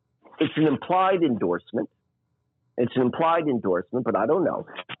it's an implied endorsement. It's an implied endorsement, but I don't know.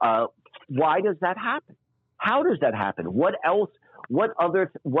 Why does that happen? How does that happen? What else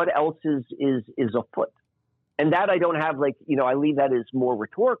is afoot? And that I don't have, like, I leave that as more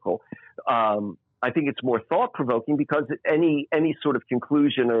rhetorical. I think it's more thought provoking, because any sort of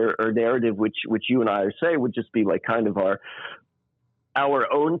conclusion or narrative which you and I are saying would just be like kind of our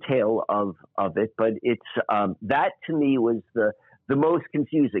own tale of it. But it's that to me was the most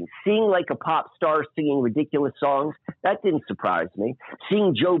confusing. Seeing like a pop star singing ridiculous songs, that didn't surprise me.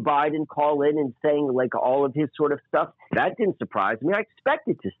 Seeing Joe Biden call in and saying like all of his sort of stuff, that didn't surprise me. I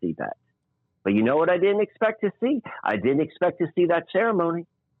expected to see that. But you know what I didn't expect to see? I didn't expect to see that ceremony.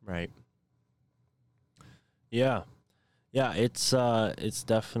 Right. Yeah. Yeah, it's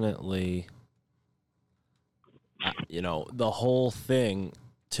definitely, the whole thing,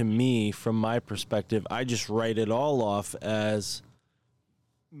 to me, from my perspective, I just write it all off as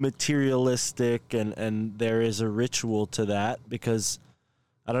materialistic, and there is a ritual to that, because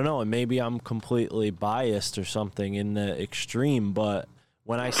I don't know, and maybe I'm completely biased or something in the extreme, but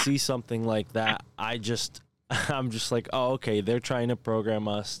when I see something like that, I'm just like, oh, okay, they're trying to program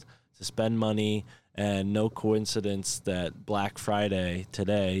us to spend money. And no coincidence that Black Friday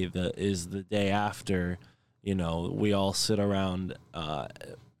today is the day after, we all sit around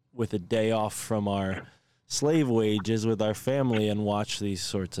with a day off from our slave wages with our family and watch these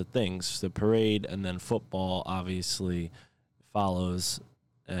sorts of things. The parade, and then football obviously follows.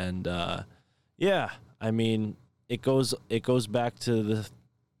 And I mean, it goes back to the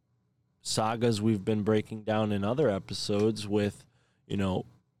sagas we've been breaking down in other episodes with,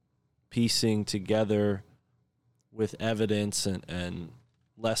 piecing together with evidence and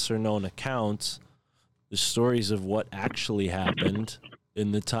lesser known accounts the stories of what actually happened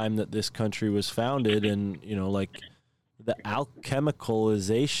in the time that this country was founded, and like the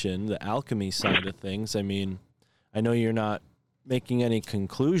alchemicalization, the alchemy side of things. I mean, I know you're not making any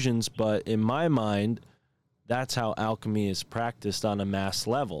conclusions, but in my mind, that's how alchemy is practiced on a mass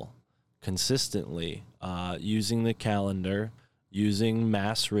level consistently, using the calendar, using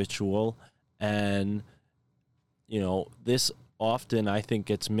mass ritual, and this often I think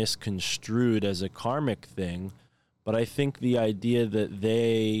gets misconstrued as a karmic thing, but I think the idea that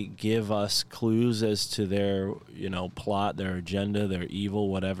they give us clues as to their plot, their agenda, their evil,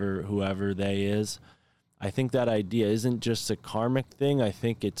 whatever, whoever they is, I think that idea isn't just a karmic thing. I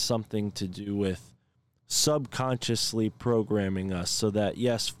think it's something to do with subconsciously programming us, so that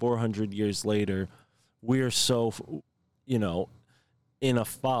yes, 400 years later, we're so in a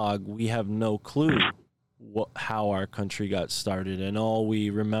fog, we have no clue how our country got started, and all we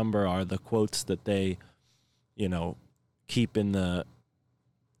remember are the quotes that they, keep in the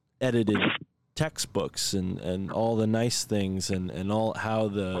edited textbooks, and all the nice things, and all how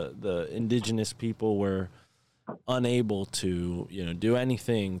the indigenous people were unable to, do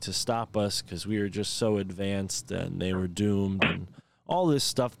anything to stop us because we were just so advanced, and they were doomed, and all this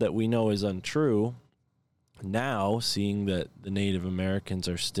stuff that we know is untrue. Now, seeing that the Native Americans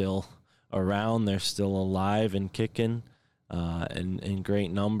are still around, they're still alive and kicking, and in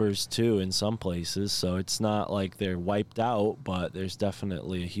great numbers too in some places. So it's not like they're wiped out, but there's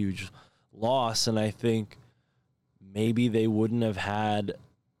definitely a huge loss. And I think maybe they wouldn't have had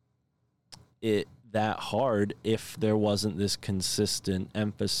it that hard if there wasn't this consistent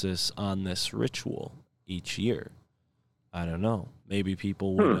emphasis on this ritual each year. I don't know. Maybe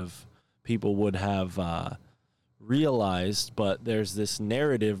people would have realized, but there's this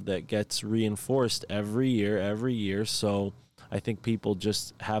narrative that gets reinforced every year. So I think people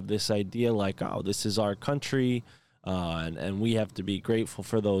just have this idea like, oh, this is our country, and we have to be grateful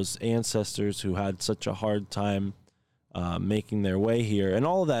for those ancestors who had such a hard time making their way here. And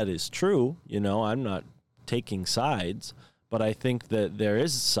all of that is true. I'm not taking sides, but I think that there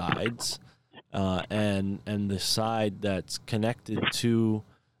is sides, and the side that's connected to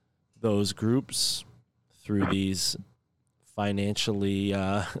those groups through these financially,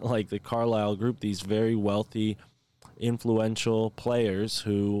 like the Carlyle Group, these very wealthy, influential players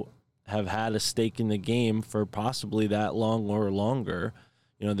who have had a stake in the game for possibly that long or longer.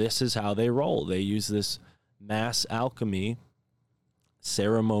 This is how they roll. They use this mass alchemy,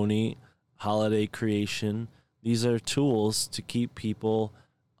 ceremony, holiday creation. These are tools to keep people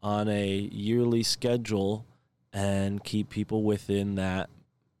on a yearly schedule and keep people within that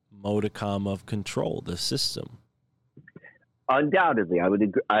modicum of control, the system. Undoubtedly, I would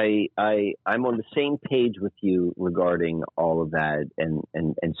agree. I'm on the same page with you regarding all of that, and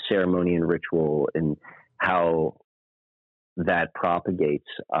ceremony and ritual, and how that propagates,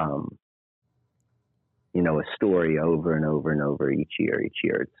 a story over and over and over each year.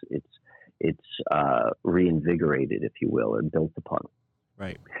 It's reinvigorated, if you will, or built upon.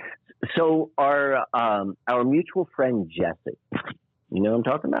 Right. So our mutual friend Jesse, you know what I'm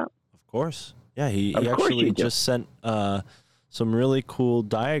talking about? Of course. Yeah, he Of course actually you do. just sent some really cool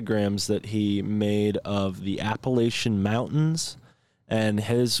diagrams that he made of the Appalachian Mountains. And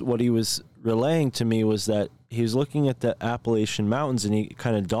what he was relaying to me was that he was looking at the Appalachian Mountains, and he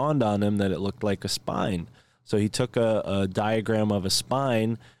kind of dawned on him that it looked like a spine. So he took a diagram of a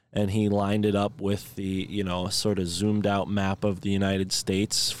spine and he lined it up with the, sort of zoomed out map of the United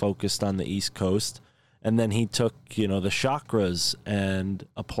States focused on the East Coast. And then he took, the chakras and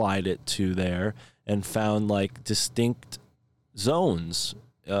applied it to there and found like distinct zones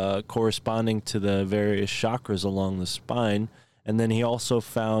corresponding to the various chakras along the spine. And then he also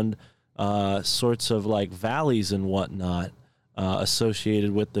found sorts of like valleys and whatnot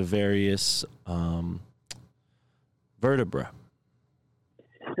associated with the various vertebrae.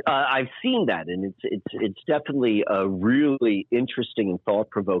 I've seen that, and it's definitely a really interesting and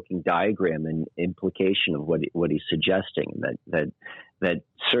thought-provoking diagram and implication of what he's suggesting. That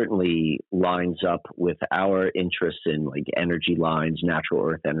certainly lines up with our interest in like energy lines, natural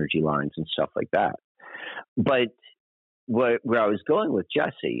earth energy lines, and stuff like that. But where I was going with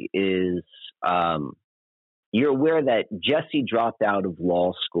Jesse is, you're aware that Jesse dropped out of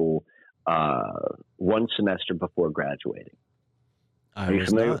law school one semester before graduating. Are you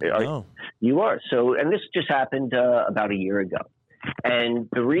familiar? No. You are. So, and this just happened about a year ago. And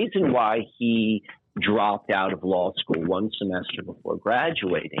the reason why he dropped out of law school one semester before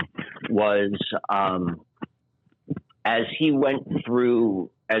graduating was as he was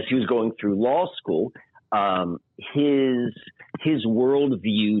going through law school, his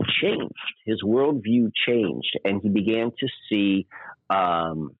worldview changed. His worldview changed, and he began to see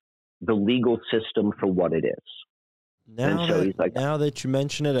the legal system for what it is. Now that you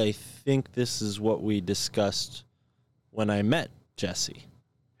mention it, I think this is what we discussed when I met Jesse.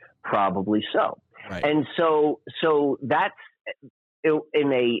 Probably so. Right. And so that's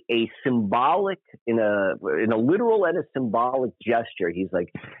in a symbolic, in a literal and a symbolic gesture. He's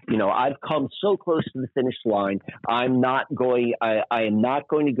like, I've come so close to the finish line. I am not going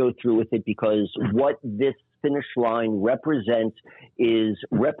to go through with it because what this finish line represents is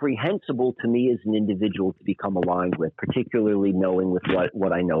reprehensible to me as an individual to become aligned with, particularly knowing with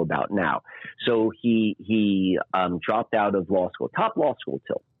what I know about now. So he dropped out of law school, top law school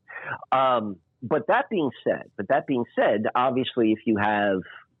till. But that being said, obviously, if you have,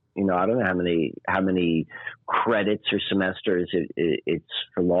 I don't know how many credits or semesters it's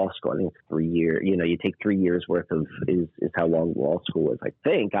for law school. I think it's 3 years. You take 3 years worth of is how long law school is. I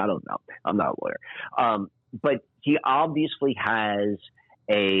think. I don't know. I'm not a lawyer. But he obviously has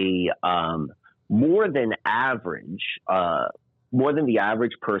a more than the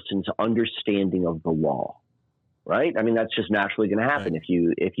average person's understanding of the law. Right? I mean, that's just naturally going to happen if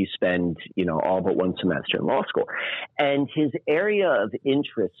you spend, all but one semester in law school. And his area of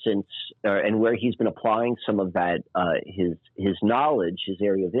interest and where he's been applying some of that, his knowledge, his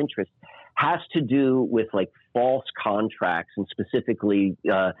area of interest has to do with like false contracts, and specifically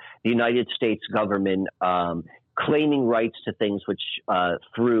the United States government claiming rights to things which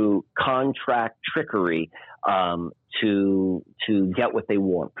through contract trickery to get what they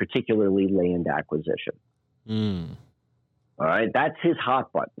want, particularly land acquisition. All right. That's his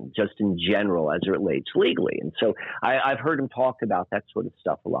hot button, just in general, as it relates legally. And so I've heard him talk about that sort of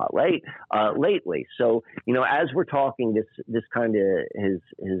stuff a lot lately. So, as we're talking, this kind of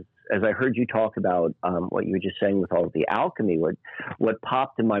as I heard you talk about what you were just saying with all of the alchemy, what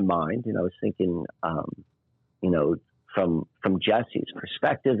popped in my mind, I was thinking, from Jesse's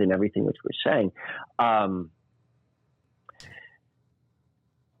perspective and everything which we're saying,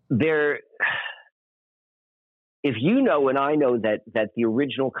 if and I know that the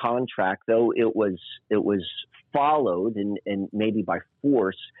original contract, though it was followed and maybe by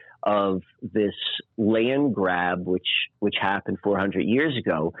force of this land grab, which happened 400 years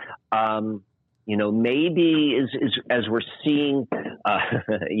ago, maybe as we're seeing,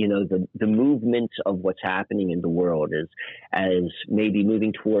 the movement of what's happening in the world as maybe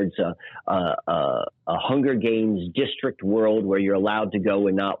moving towards a Hunger Games district world where you're allowed to go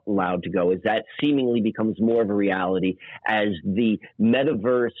and not allowed to go, as that seemingly becomes more of a reality, as the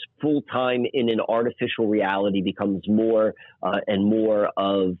metaverse full-time in an artificial reality becomes more and more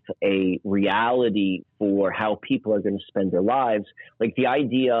of a reality for how people are going to spend their lives. Like the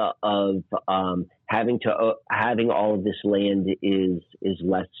idea of having all of this land isn't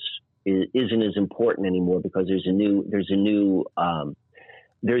as important anymore because there's a new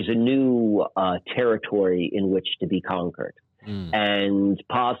territory in which to be conquered. And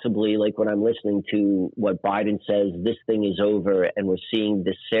possibly, like when I'm listening to what Biden says, this thing is over, and we're seeing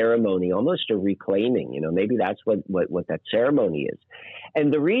this ceremony, almost a reclaiming. Maybe that's what that ceremony is.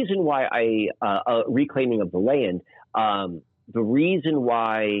 And the reason why reclaiming of the land, the reason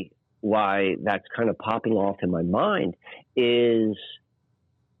why that's kind of popping off in my mind is,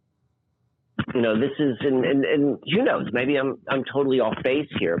 this is, and who knows, maybe I'm totally off base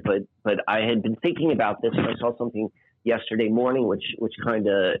here, but I had been thinking about this, and I saw something yesterday morning which kind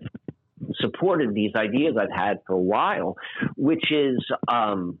of supported these ideas I've had for a while, which is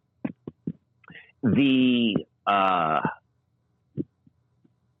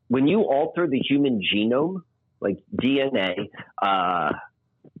when you alter the human genome, like DNA,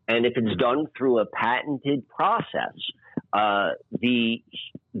 and if it's done through a patented process,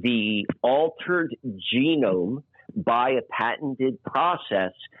 the altered genome by a patented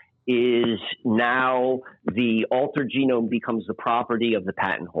process is now the altered genome becomes the property of the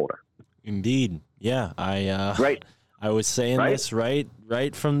patent holder. Indeed. Yeah. Right. I was saying this right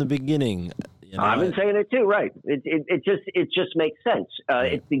from the beginning. I've been saying it too, right? It just makes sense.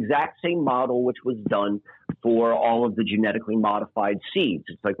 It's the exact same model which was done for all of the genetically modified seeds.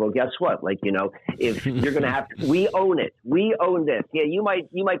 It's like, well, guess what? Like, if you're going to have, we own it. We own this. Yeah, you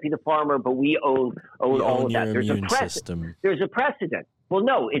might be the farmer, but we own all of that. There's a precedent. There's a precedent. Well,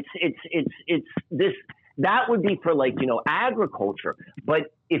 no, it's this. That would be for agriculture.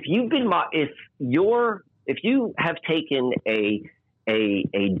 But if you have taken a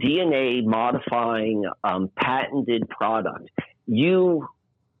DNA modifying patented product, you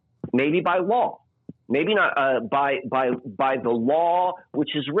maybe by law, maybe not by the law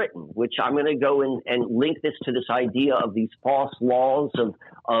which is written, which I'm going to go and link this to this idea of these false laws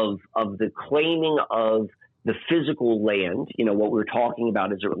of the claiming of the physical land, what we're talking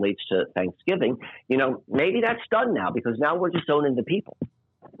about as it relates to Thanksgiving, maybe that's done now, because now we're just owning the people.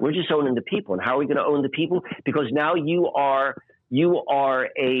 We're just owning the people. And how are we going to own the people? Because now you are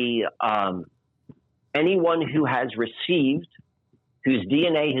anyone who has received, whose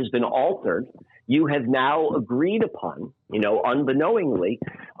DNA has been altered, you have now agreed upon, unbeknowingly,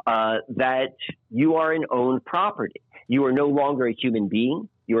 that you are an owned property. You are no longer a human being.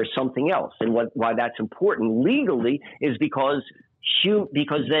 You are something else. And why that's important legally is because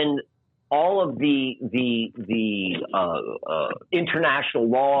then all of the international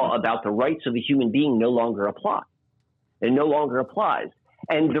law about the rights of the human being no longer apply. It no longer applies.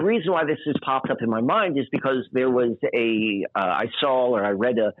 And the reason why this has popped up in my mind is because there was I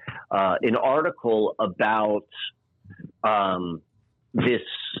read an article about this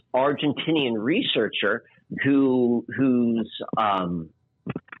Argentinian researcher whose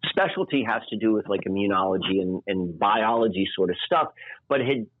specialty has to do with like immunology and biology sort of stuff, but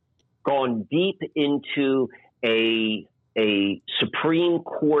had gone deep into a Supreme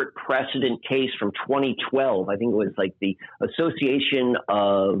Court precedent case from 2012. I think it was like the Association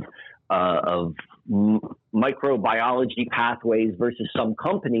of Microbiology Pathways versus some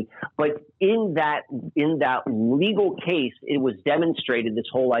company. But in that legal case, it was demonstrated this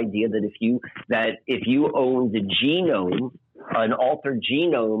whole idea that if you own the genome, an altered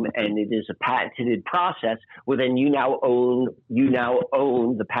genome, and it is a patented process, well, then you now own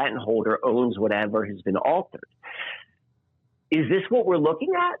the patent holder owns whatever has been altered. Is this what we're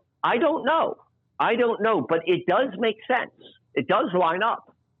looking at? I don't know, but it does make sense. It does line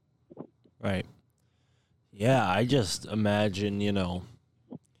up. Right. Yeah, I just imagine,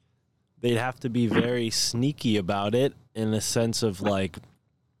 they'd have to be very sneaky about it in the sense of like,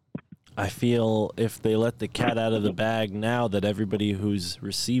 I feel if they let the cat out of the bag now that everybody who's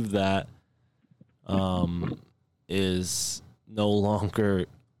received that is no longer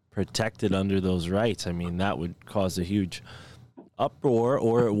protected under those rights, I mean, that would cause a huge uproar,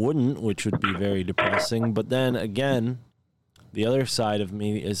 or it wouldn't, which would be very depressing. But then again, the other side of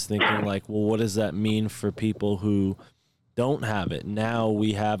me is thinking like, well, what does that mean for people who don't have it? Now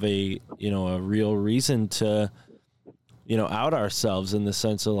we have a real reason to, out ourselves in the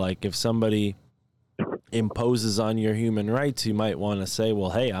sense of like, if somebody imposes on your human rights, you might want to say,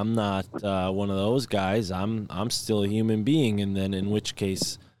 well, hey, I'm not one of those guys. I'm still a human being. And then in which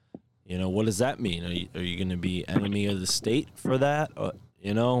case, what does that mean? Are you going to be enemy of the state for that?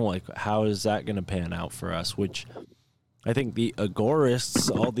 Like how is that going to pan out for us? Which I think all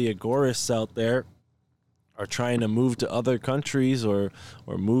the agorists out there are trying to move to other countries or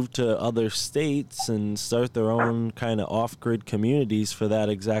move to other states and start their own kind of off-grid communities for that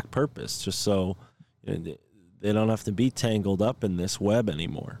exact purpose, just so they don't have to be tangled up in this web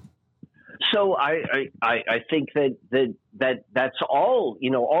anymore. So I think that's all,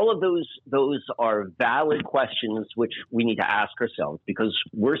 all of those are valid questions which we need to ask ourselves, because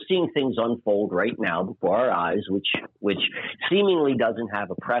we're seeing things unfold right now before our eyes, which seemingly doesn't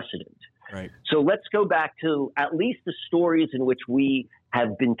have a precedent. Right. So let's go back to at least the stories in which we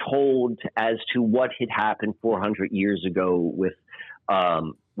have been told as to what had happened 400 years ago with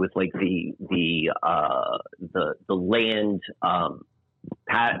like the land,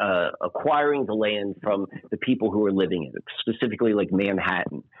 acquiring the land from the people who were living in it, specifically like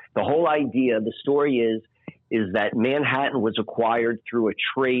Manhattan. The whole idea, the story is that Manhattan was acquired through a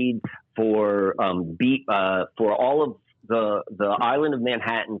trade for all of the island of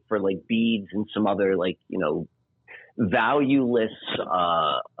Manhattan for like beads and some other like, valueless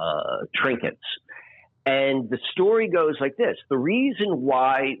trinkets. And the story goes like this: the reason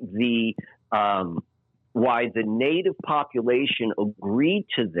why the native population agreed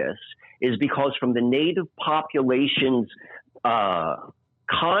to this is because from the native population's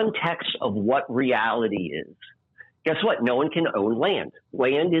context of what reality is. Guess what? No one can own land.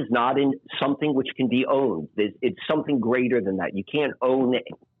 Land is not in something which can be owned. It's something greater than that. You can't own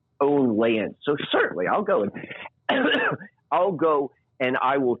land. So certainly I'll go and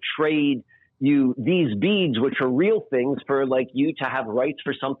I will trade you these beads, which are real things, for like you to have rights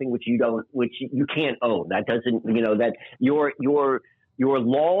for something which you can't own. That doesn't, that your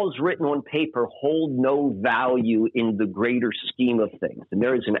laws written on paper hold no value in the greater scheme of things. And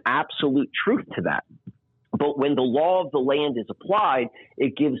there is an absolute truth to that. But when the law of the land is applied,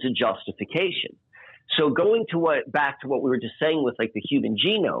 it gives a justification. So going back to what we were just saying with like the human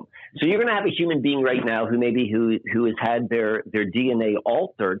genome. So you're going to have a human being right now who has had their DNA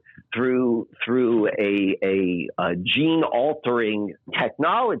altered through a gene altering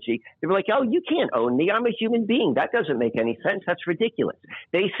technology. They were like, oh, you can't own me. I'm a human being. That doesn't make any sense. That's ridiculous.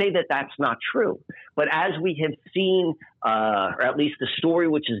 They say that that's not true. But as we have seen, or at least the story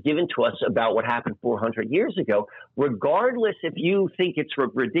which is given to us about what happened 400 years ago, regardless if you think it's a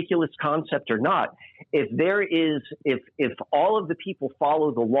ridiculous concept or not, if all of the people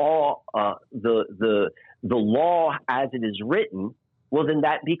follow the law, the law as it is written, well, then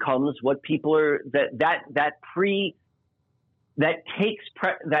that becomes what people are that takes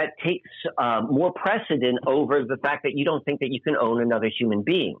more precedent over the fact that you don't think that you can own another human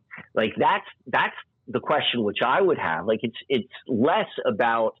being. Like that's the question which I would have. Like it's less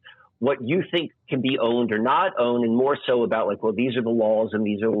about what you think can be owned or not owned, and more so about like, well, these are the laws and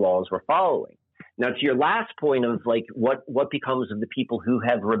these are the laws we're following. Now, to your last point of like what becomes of the people who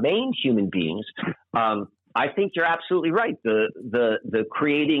have remained human beings, I think you're absolutely right. The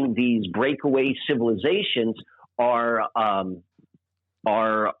creating these breakaway civilizations are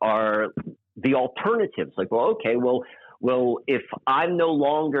the alternatives. Like, well, okay, well, if I'm no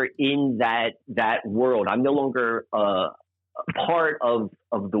longer in that world, I'm no longer part of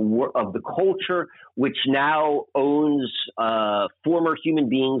the culture which now owns former human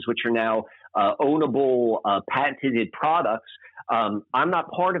beings, which are now ownable, patented products. I'm not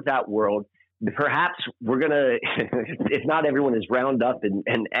part of that world. Perhaps we're going to, if not everyone is rounded up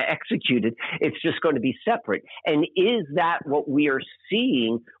and executed, it's just going to be separate. And is that what we are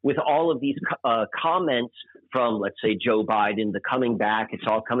seeing with all of these comments from, let's say, Joe Biden, the coming back, it's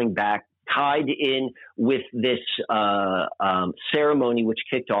all coming back, tied in with this ceremony which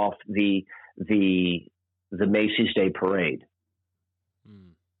kicked off the Macy's Day Parade?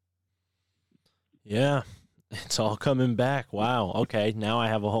 Yeah. It's all coming back. Wow. Okay. Now I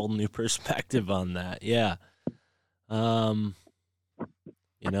have a whole new perspective on that. Yeah. Biden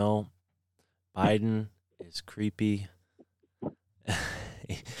is creepy.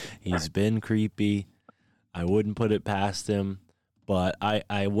 He's been creepy. I wouldn't put it past him, but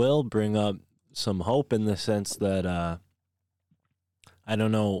I will bring up some hope in the sense that I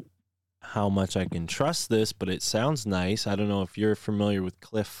don't know how much I can trust this, but it sounds nice. I don't know if you're familiar with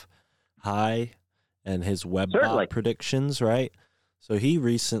Cliff High and his WebBot predictions, right? So he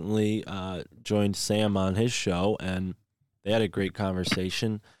recently joined Sam on his show, and they had a great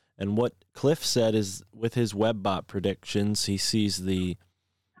conversation. And what Cliff said is, with his WebBot predictions, he sees the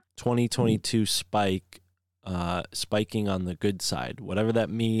 2022 spiking on the good side, whatever that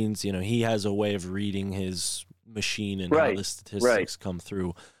means. He has a way of reading his machine and how the statistics come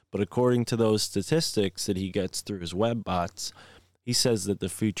through. But according to those statistics that he gets through his WebBots, he says that the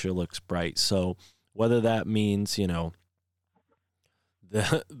future looks bright. So whether that means, the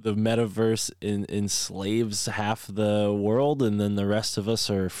metaverse enslaves half the world and then the rest of us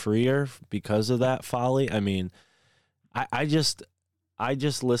are freer because of that folly. I mean, I just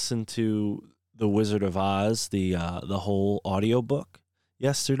listened to The Wizard of Oz, the whole audiobook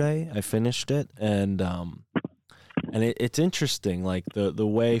yesterday. I finished it, and it's interesting, like the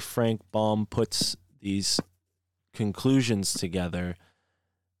way Frank Baum puts these conclusions together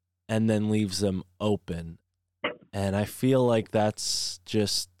and then leaves them open. And I feel like that's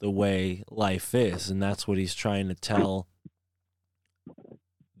just the way life is, and that's what he's trying to tell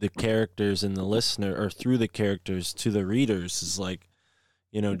the characters and the listener, or through the characters to the readers, is like,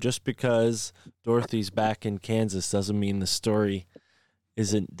 just because Dorothy's back in Kansas doesn't mean the story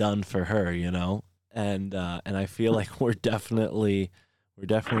isn't done for her, and I feel like we're definitely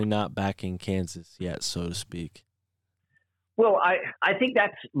not back in Kansas yet, so to speak. Well, I think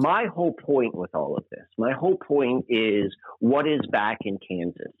that's my whole point with all of this. My whole point is, what is back in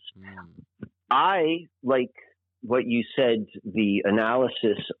Kansas? I like what you said, the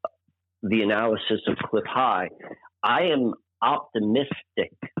analysis of Cliff High. I am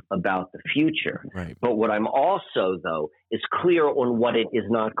optimistic about the future. Right. But what I'm also, though, is clear on what it is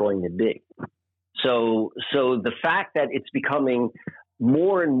not going to be. So the fact that it's becoming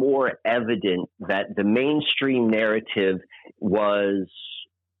more and more evident that the mainstream narrative was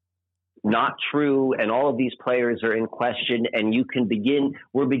not true and all of these players are in question, and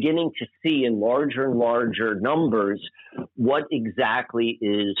we're beginning to see in larger and larger numbers what exactly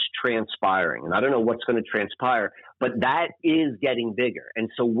is transpiring. And I don't know what's going to transpire, but that is getting bigger. And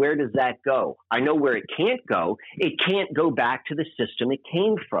so where does that go? I know where it can't go. It can't go back to the system it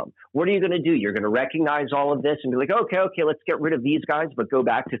came from. What are you going to do? You're going to recognize all of this and be like, okay, let's get rid of these guys, but go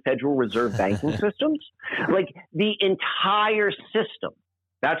back to Federal Reserve banking systems? Like the entire system.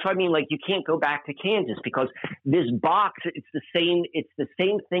 That's what I mean. Like, you can't go back to Kansas because this box, it's the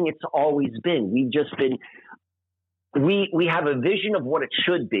same thing it's always been. We have a vision of what it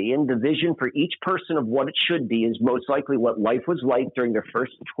should be, and the vision for each person of what it should be is most likely what life was like during their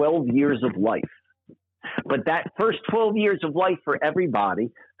first 12 years of life. But that first 12 years of life for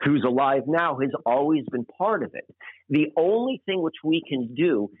everybody who's alive now has always been part of it. The only thing which we can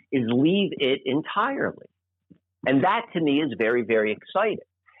do is leave it entirely. And that to me is very, very exciting.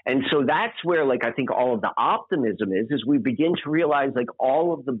 And so that's where, like, I think all of the optimism is we begin to realize, like,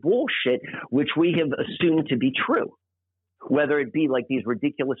 all of the bullshit which we have assumed to be true, whether it be like these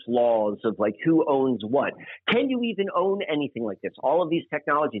ridiculous laws of like who owns what. Can you even own anything like this? All of these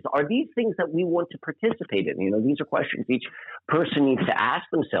technologies, are these things that we want to participate in? These are questions each person needs to ask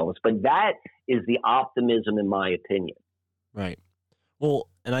themselves, but that is the optimism in my opinion. Right. Well,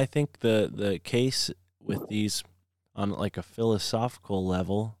 and I think the case with these on like a philosophical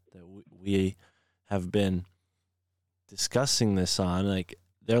level that we have been discussing this on, like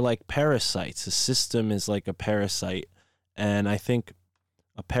they're like parasites. The system is like a parasite, and I think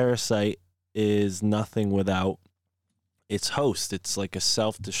a parasite is nothing without its host. It's like a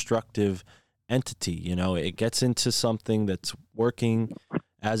self-destructive entity. It gets into something that's working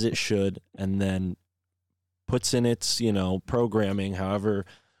as it should, and then puts in its programming, however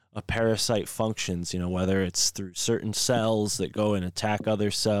a parasite functions, whether it's through certain cells that go and attack other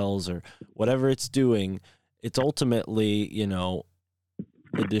cells or whatever it's doing. It's ultimately, the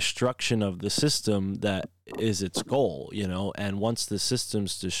destruction of the system that is its goal, and once the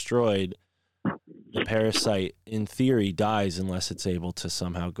system's destroyed, the parasite in theory dies unless it's able to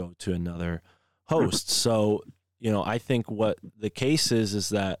somehow go to another host. So, I think what the case is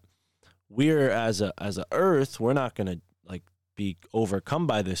that we're as a Earth, we're not going to be overcome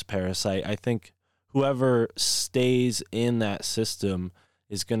by this parasite. I think whoever stays in that system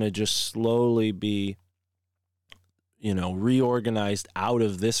is going to just slowly be, reorganized out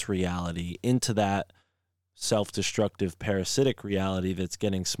of this reality into that self-destructive parasitic reality that's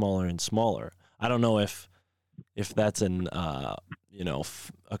getting smaller and smaller. I don't know if that's a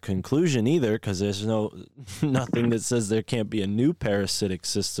conclusion either, because there's nothing that says there can't be a new parasitic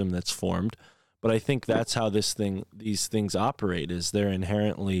system that's formed. But I think that's how these things operate, is they're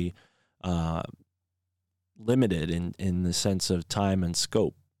inherently limited in the sense of time and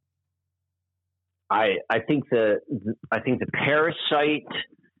scope. I think the parasite,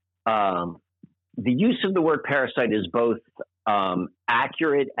 the use of the word parasite is both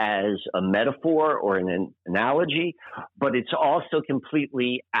accurate as a metaphor or an analogy, but it's also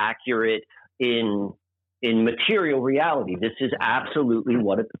completely accurate in material reality. This is absolutely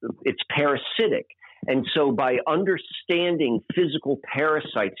what it's parasitic. And so by understanding physical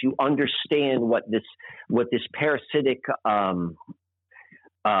parasites, you understand what this parasitic,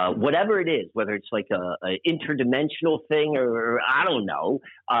 whatever it is, whether it's like a interdimensional thing or I don't know,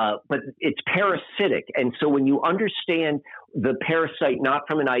 but it's parasitic. And so when you understand the parasite, not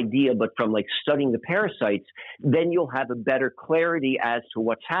from an idea, but from like studying the parasites, then you'll have a better clarity as to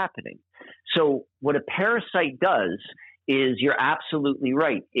what's happening. So what a parasite does is you're absolutely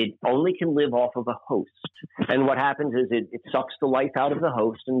right. It only can live off of a host. And what happens is it sucks the life out of the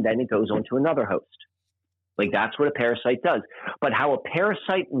host and then it goes on to another host. Like that's what a parasite does. But how a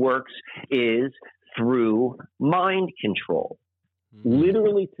parasite works is through mind control.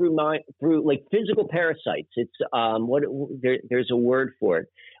 Literally through like physical parasites. It's there's a word for it.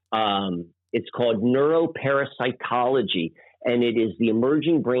 It's called neuroparasitology, and it is the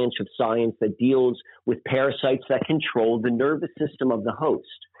emerging branch of science that deals with parasites that control the nervous system of the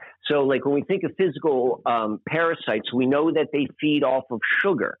host. So like when we think of physical parasites, we know that they feed off of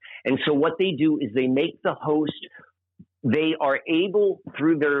sugar. And so what they do is they make the host, they are able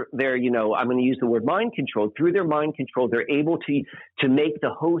through their I'm going to use the word mind control, through their mind control, they're able to make the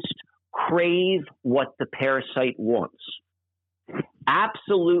host crave what the parasite wants.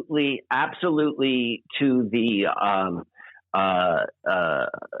 Absolutely to the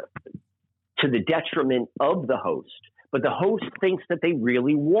detriment of the host. But the host thinks that they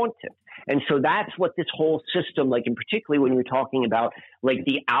really want it. And so that's what this whole system, like, and particularly when you're talking about like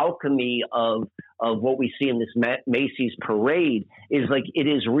the alchemy of what we see in this Macy's parade is like, it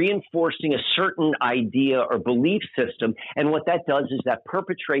is reinforcing a certain idea or belief system. And what that does is that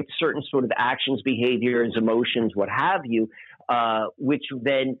perpetrates certain sort of actions, behaviors, emotions, what have you, which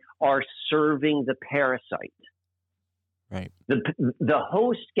then are serving the parasite. Right. The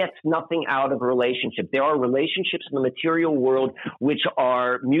host gets nothing out of a relationship. There are relationships in the material world which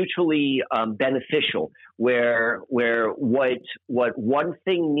are mutually beneficial, where what one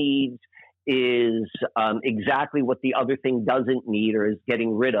thing needs is exactly what the other thing doesn't need or is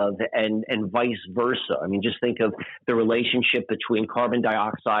getting rid of, and vice versa. I mean, just think of the relationship between carbon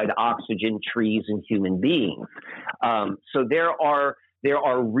dioxide, oxygen, trees, and human beings. So there are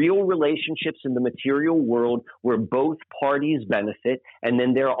real relationships in the material world where both parties benefit, and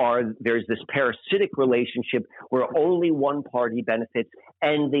then there's this parasitic relationship where only one party benefits,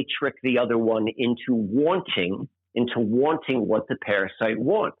 and they trick the other one into wanting what the parasite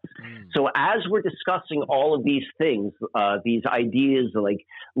wants. So as we're discussing all of these things, these ideas like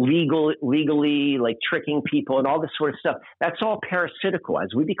legally, like tricking people and all this sort of stuff, that's all parasitical.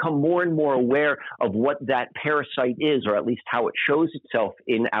 As we become more and more aware of what that parasite is, or at least how it shows itself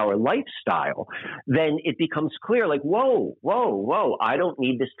in our lifestyle, then it becomes clear, like, whoa, I don't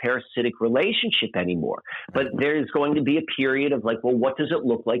need this parasitic relationship anymore. But there's going to be a period of like, well, what does it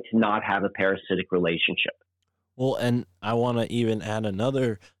look like to not have a parasitic relationship? Well, and I want to even add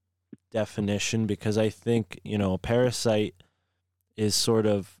another definition, because I think, a parasite is sort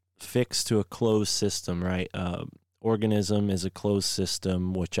of fixed to a closed system, right? Organism is a closed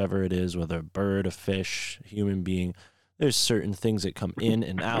system, whichever it is, whether a bird, a fish, human being. There's certain things that come in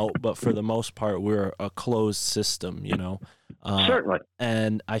and out, but for the most part, we're a closed system, Certainly.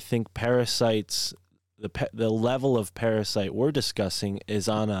 And I think parasites, the level of parasite we're discussing is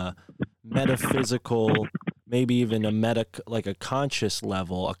on a metaphysical, maybe even like a conscious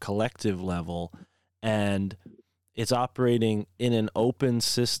level, a collective level, and it's operating in an open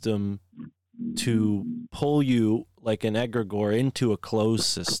system to pull you like an egregore into a closed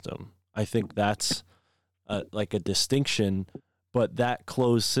system. I think that's like a distinction, but that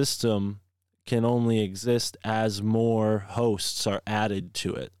closed system can only exist as more hosts are added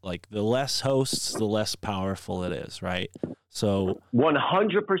to it. Like the less hosts, the less powerful it is, right? So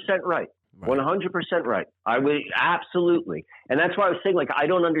 100% right. 100% right. I would absolutely. And that's why I was saying, like, I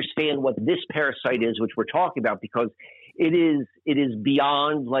don't understand what this parasite is, which we're talking about, because it is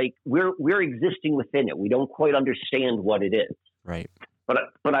beyond, like, we're existing within it. We don't quite understand what it is. Right.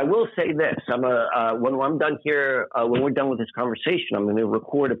 But I will say this: when I'm done here, when we're done with this conversation, I'm going to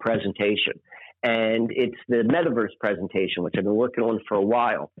record a presentation, and it's the metaverse presentation, which I've been working on for a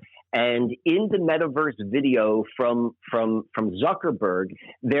while. And in the metaverse video from Zuckerberg,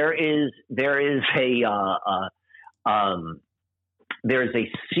 there's a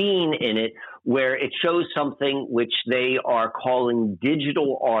scene in it where it shows something which they are calling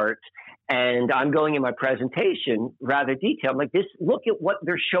digital art. And I'm going in my presentation rather detailed. I'm like, look at what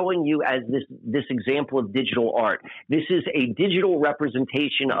they're showing you as this example of digital art. This is a digital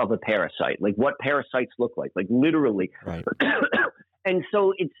representation of a parasite, like what parasites look like literally. Right. And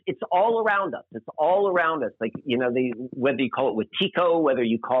so it's all around us. It's all around us. Like, whether you call it Wetiko, whether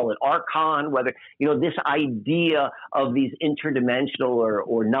you call it Archon, whether, this idea of these interdimensional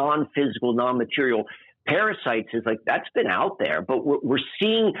or non-physical, non-material parasites is like, that's been out there, but we're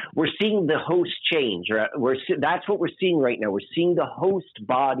seeing the host change. That's what we're seeing right now. We're seeing the host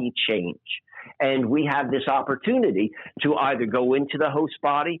body change. And we have this opportunity to either go into the host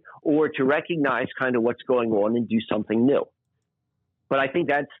body or to recognize kind of what's going on and do something new. But I think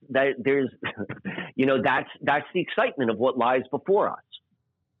there's, that's the excitement of what lies before us.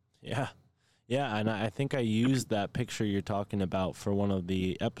 Yeah. Yeah, and I think I used that picture you're talking about for one of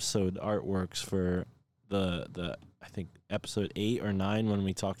the episode artworks for the I think episode 8 or 9 when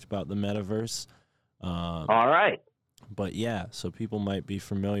we talked about the metaverse. All right. But yeah, so people might be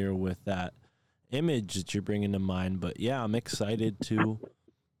familiar with that image that you're bringing to mind. But yeah, I'm excited to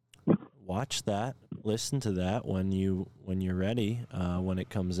watch that, listen to that when you're ready, when it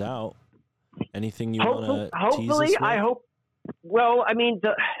comes out. Anything you want to tease us with? I hope. Well, I mean,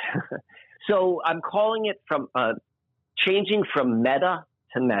 so I'm calling it from changing from meta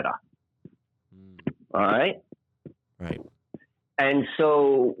to meta. All right. Right. And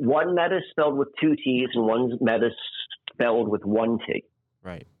so one meta is spelled with 2 T's and one meta is spelled with 1 T.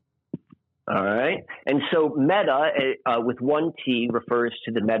 Right. All right. And so meta with 1 T refers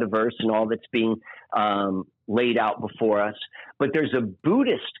to the metaverse and all that's being laid out before us. But there's a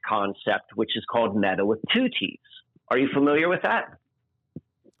Buddhist concept which is called meta with 2 T's. Are you familiar with that?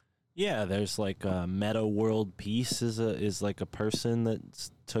 Yeah, there's like Meta World Peace is like a person that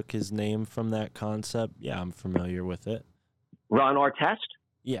took his name from that concept. Yeah, I'm familiar with it. Ron Artest?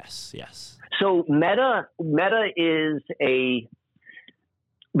 Yes. So meta is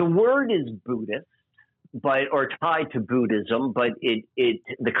the word is Buddhist, or tied to Buddhism, but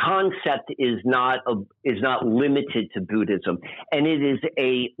the concept is not limited to Buddhism, and it is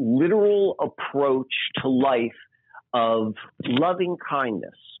a literal approach to life of loving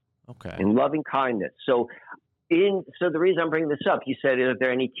kindness. Okay. And loving kindness. So the reason I'm bringing this up, you said, are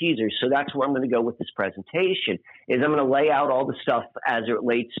there any teasers? So that's where I'm going to go with this presentation. Is I'm going to lay out all the stuff as it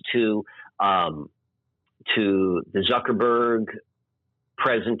relates to the Zuckerberg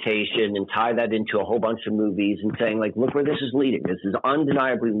presentation and tie that into a whole bunch of movies and saying, like, look where this is leading. This is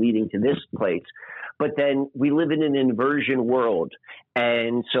undeniably leading to this place. But then we live in an inversion world.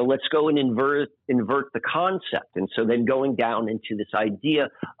 And so let's go and invert the concept. And so then going down into this idea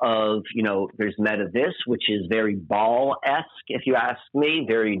of, there's meta this, which is very Ball-esque, if you ask me,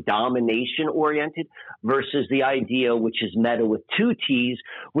 very domination oriented, versus the idea which is meta with 2 T's,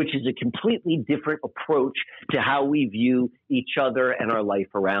 which is a completely different approach to how we view each other and our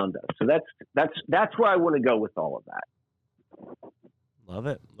life around us. So that's where I want to go with all of that. Love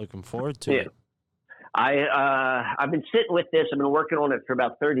it. Looking forward to it. I've been sitting with this. I've been working on it for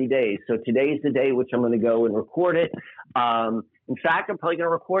about 30 days. So today's the day which I'm going to go and record it. In fact, I'm probably going to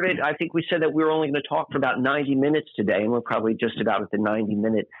record it. I think we said that we were only going to talk for about 90 minutes today, and we're probably just about at the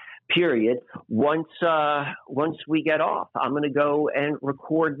 90-minute period. Once we get off, I'm going to go and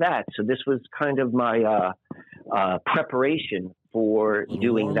record that. So this was kind of my preparation for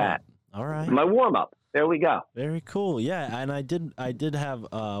doing that. All right. My warm-up. There we go. Very cool. Yeah, and I did have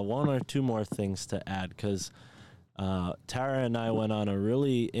 1 or 2 more things to add because Tara and I went on a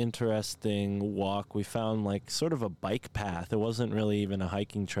really interesting walk. We found like sort of a bike path. It wasn't really even a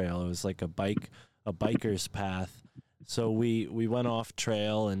hiking trail. It was like a biker's path. So we went off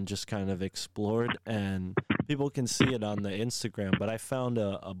trail and just kind of explored, and people can see it on the Instagram. But I found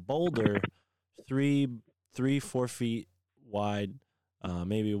a boulder 4 feet wide,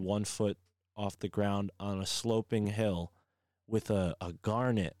 maybe 1 foot off the ground on a sloping hill with a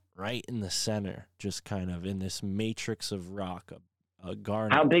garnet right in the center, just kind of in this matrix of rock, a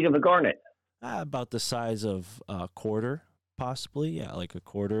garnet. How big of a garnet? About the size of a quarter, possibly. Yeah, like a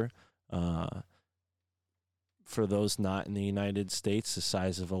quarter. For those not in the United States, the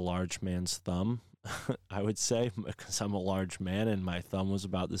size of a large man's thumb, I would say, because I'm a large man and my thumb was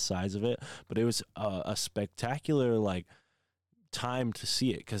about the size of it. But it was a spectacular, like, time to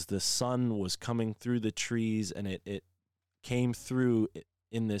see it because the sun was coming through the trees, and it came through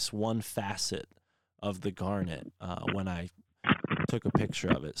in this one facet of the garnet when I took a picture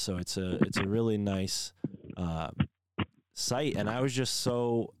of it. So it's a really nice sight, and I was just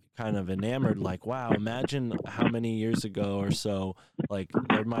so kind of enamored, like, wow, imagine how many years ago or so, like,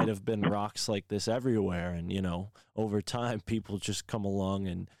 there might have been rocks like this everywhere, and over time people just come along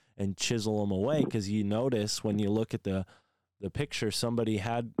and chisel them away, because you notice when you look at the picture, somebody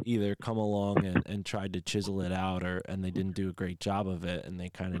had either come along and tried to chisel it out, and they didn't do a great job of it, and they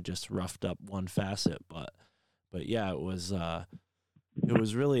kind of just roughed up one facet. But yeah, it was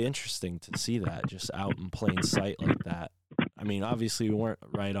really interesting to see that just out in plain sight like that. I mean, obviously we weren't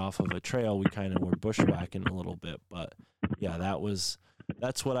right off of a trail. We kind of were bushwhacking a little bit, but yeah,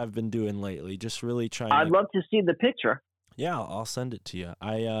 that's what I've been doing lately. Just really trying. I'd love to see the picture. Yeah, I'll send it to you.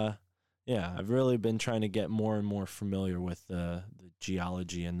 Yeah, I've really been trying to get more and more familiar with the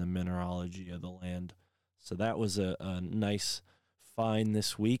geology and the mineralogy of the land. So that was a nice find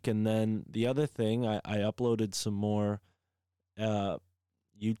this week. And then the other thing, I uploaded some more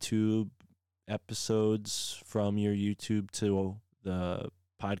YouTube episodes from your YouTube to the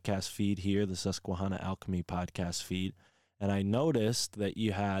podcast feed here, the Susquehanna Alchemy podcast feed. And I noticed that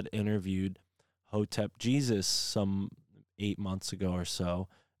you had interviewed Hotep Jesus some 8 months ago or so.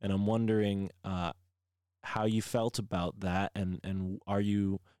 And I'm wondering how you felt about that, and are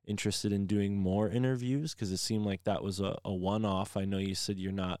you interested in doing more interviews? Because it seemed like that was a one-off. I know you said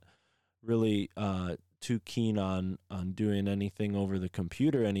you're not really too keen on doing anything over the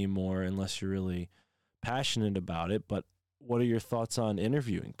computer anymore unless you're really passionate about it. But what are your thoughts on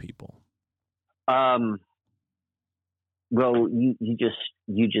interviewing people? Well, you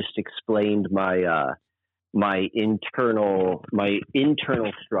just explained my internal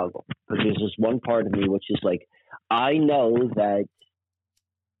struggle, because there's this one part of me which is like, I know that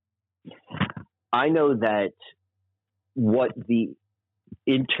what the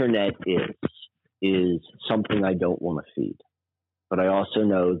internet is something I don't want to feed. But I also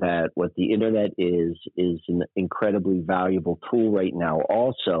know that what the internet is an incredibly valuable tool right now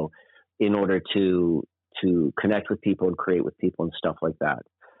also, in order to connect with people and create with people and stuff like that.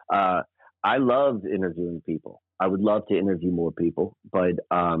 I love interviewing people. I would love to interview more people, but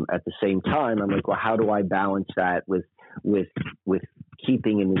at the same time, I'm like, well, how do I balance that with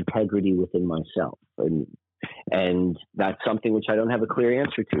keeping an integrity within myself? And that's something which I don't have a clear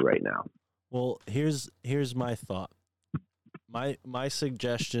answer to right now. Well, here's my thought. My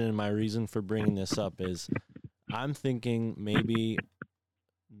suggestion and my reason for bringing this up is I'm thinking maybe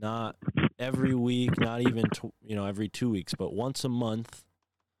not every week, not even every 2 weeks, but once a month,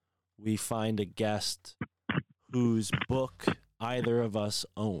 we find a guest whose book either of us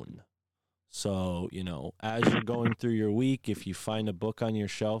own. So, as you're going through your week, if you find a book on your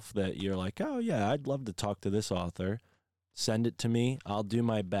shelf that you're like, oh yeah, I'd love to talk to this author, send it to me. I'll do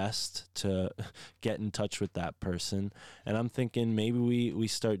my best to get in touch with that person. And I'm thinking maybe we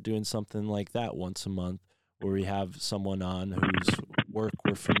start doing something like that once a month, where we have someone on whose work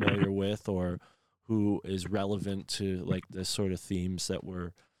we're familiar with or who is relevant to like the sort of themes that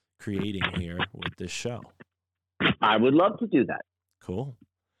we're creating here with this show. I would love to do that. Cool.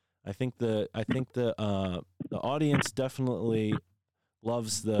 I think the audience definitely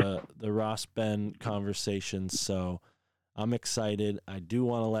loves the Ross Ben conversations, so I'm excited. I do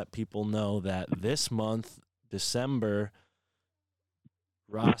want to let people know that this month, December,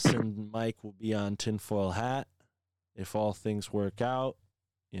 Ross and Mike will be on Tinfoil Hat if all things work out.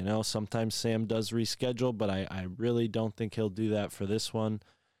 Sometimes Sam does reschedule, but I really don't think he'll do that for this one,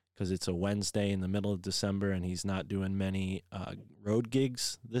 because it's a Wednesday in the middle of December and he's not doing many road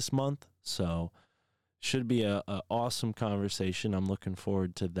gigs this month. So should be a awesome conversation. I'm looking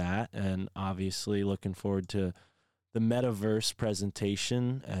forward to that, and obviously looking forward to the metaverse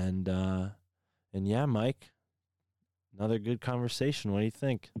presentation. And yeah, Mike, another good conversation. What do you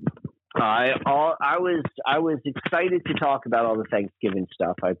think? I was excited to talk about all the Thanksgiving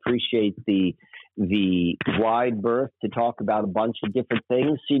stuff. I appreciate the wide berth to talk about a bunch of different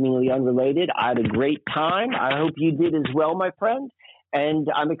things, seemingly unrelated. I had a great time. I hope you did as well, my friend. And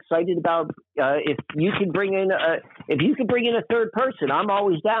I'm excited about if you can bring in a third person. I'm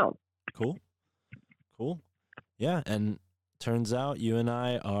always down. Cool. Yeah, and turns out you and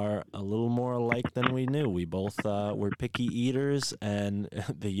I are a little more alike than we knew. We both were picky eaters and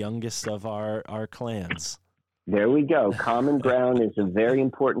the youngest of our clans. There we go. Common ground is a very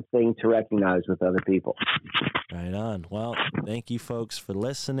important thing to recognize with other people. Right on. Well, thank you folks for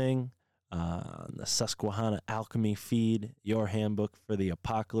listening. The Susquehanna Alchemy feed, your handbook for the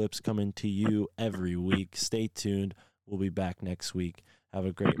apocalypse, coming to you every week. Stay tuned. We'll be back next week. Have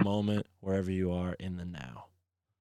a great moment wherever you are in the now.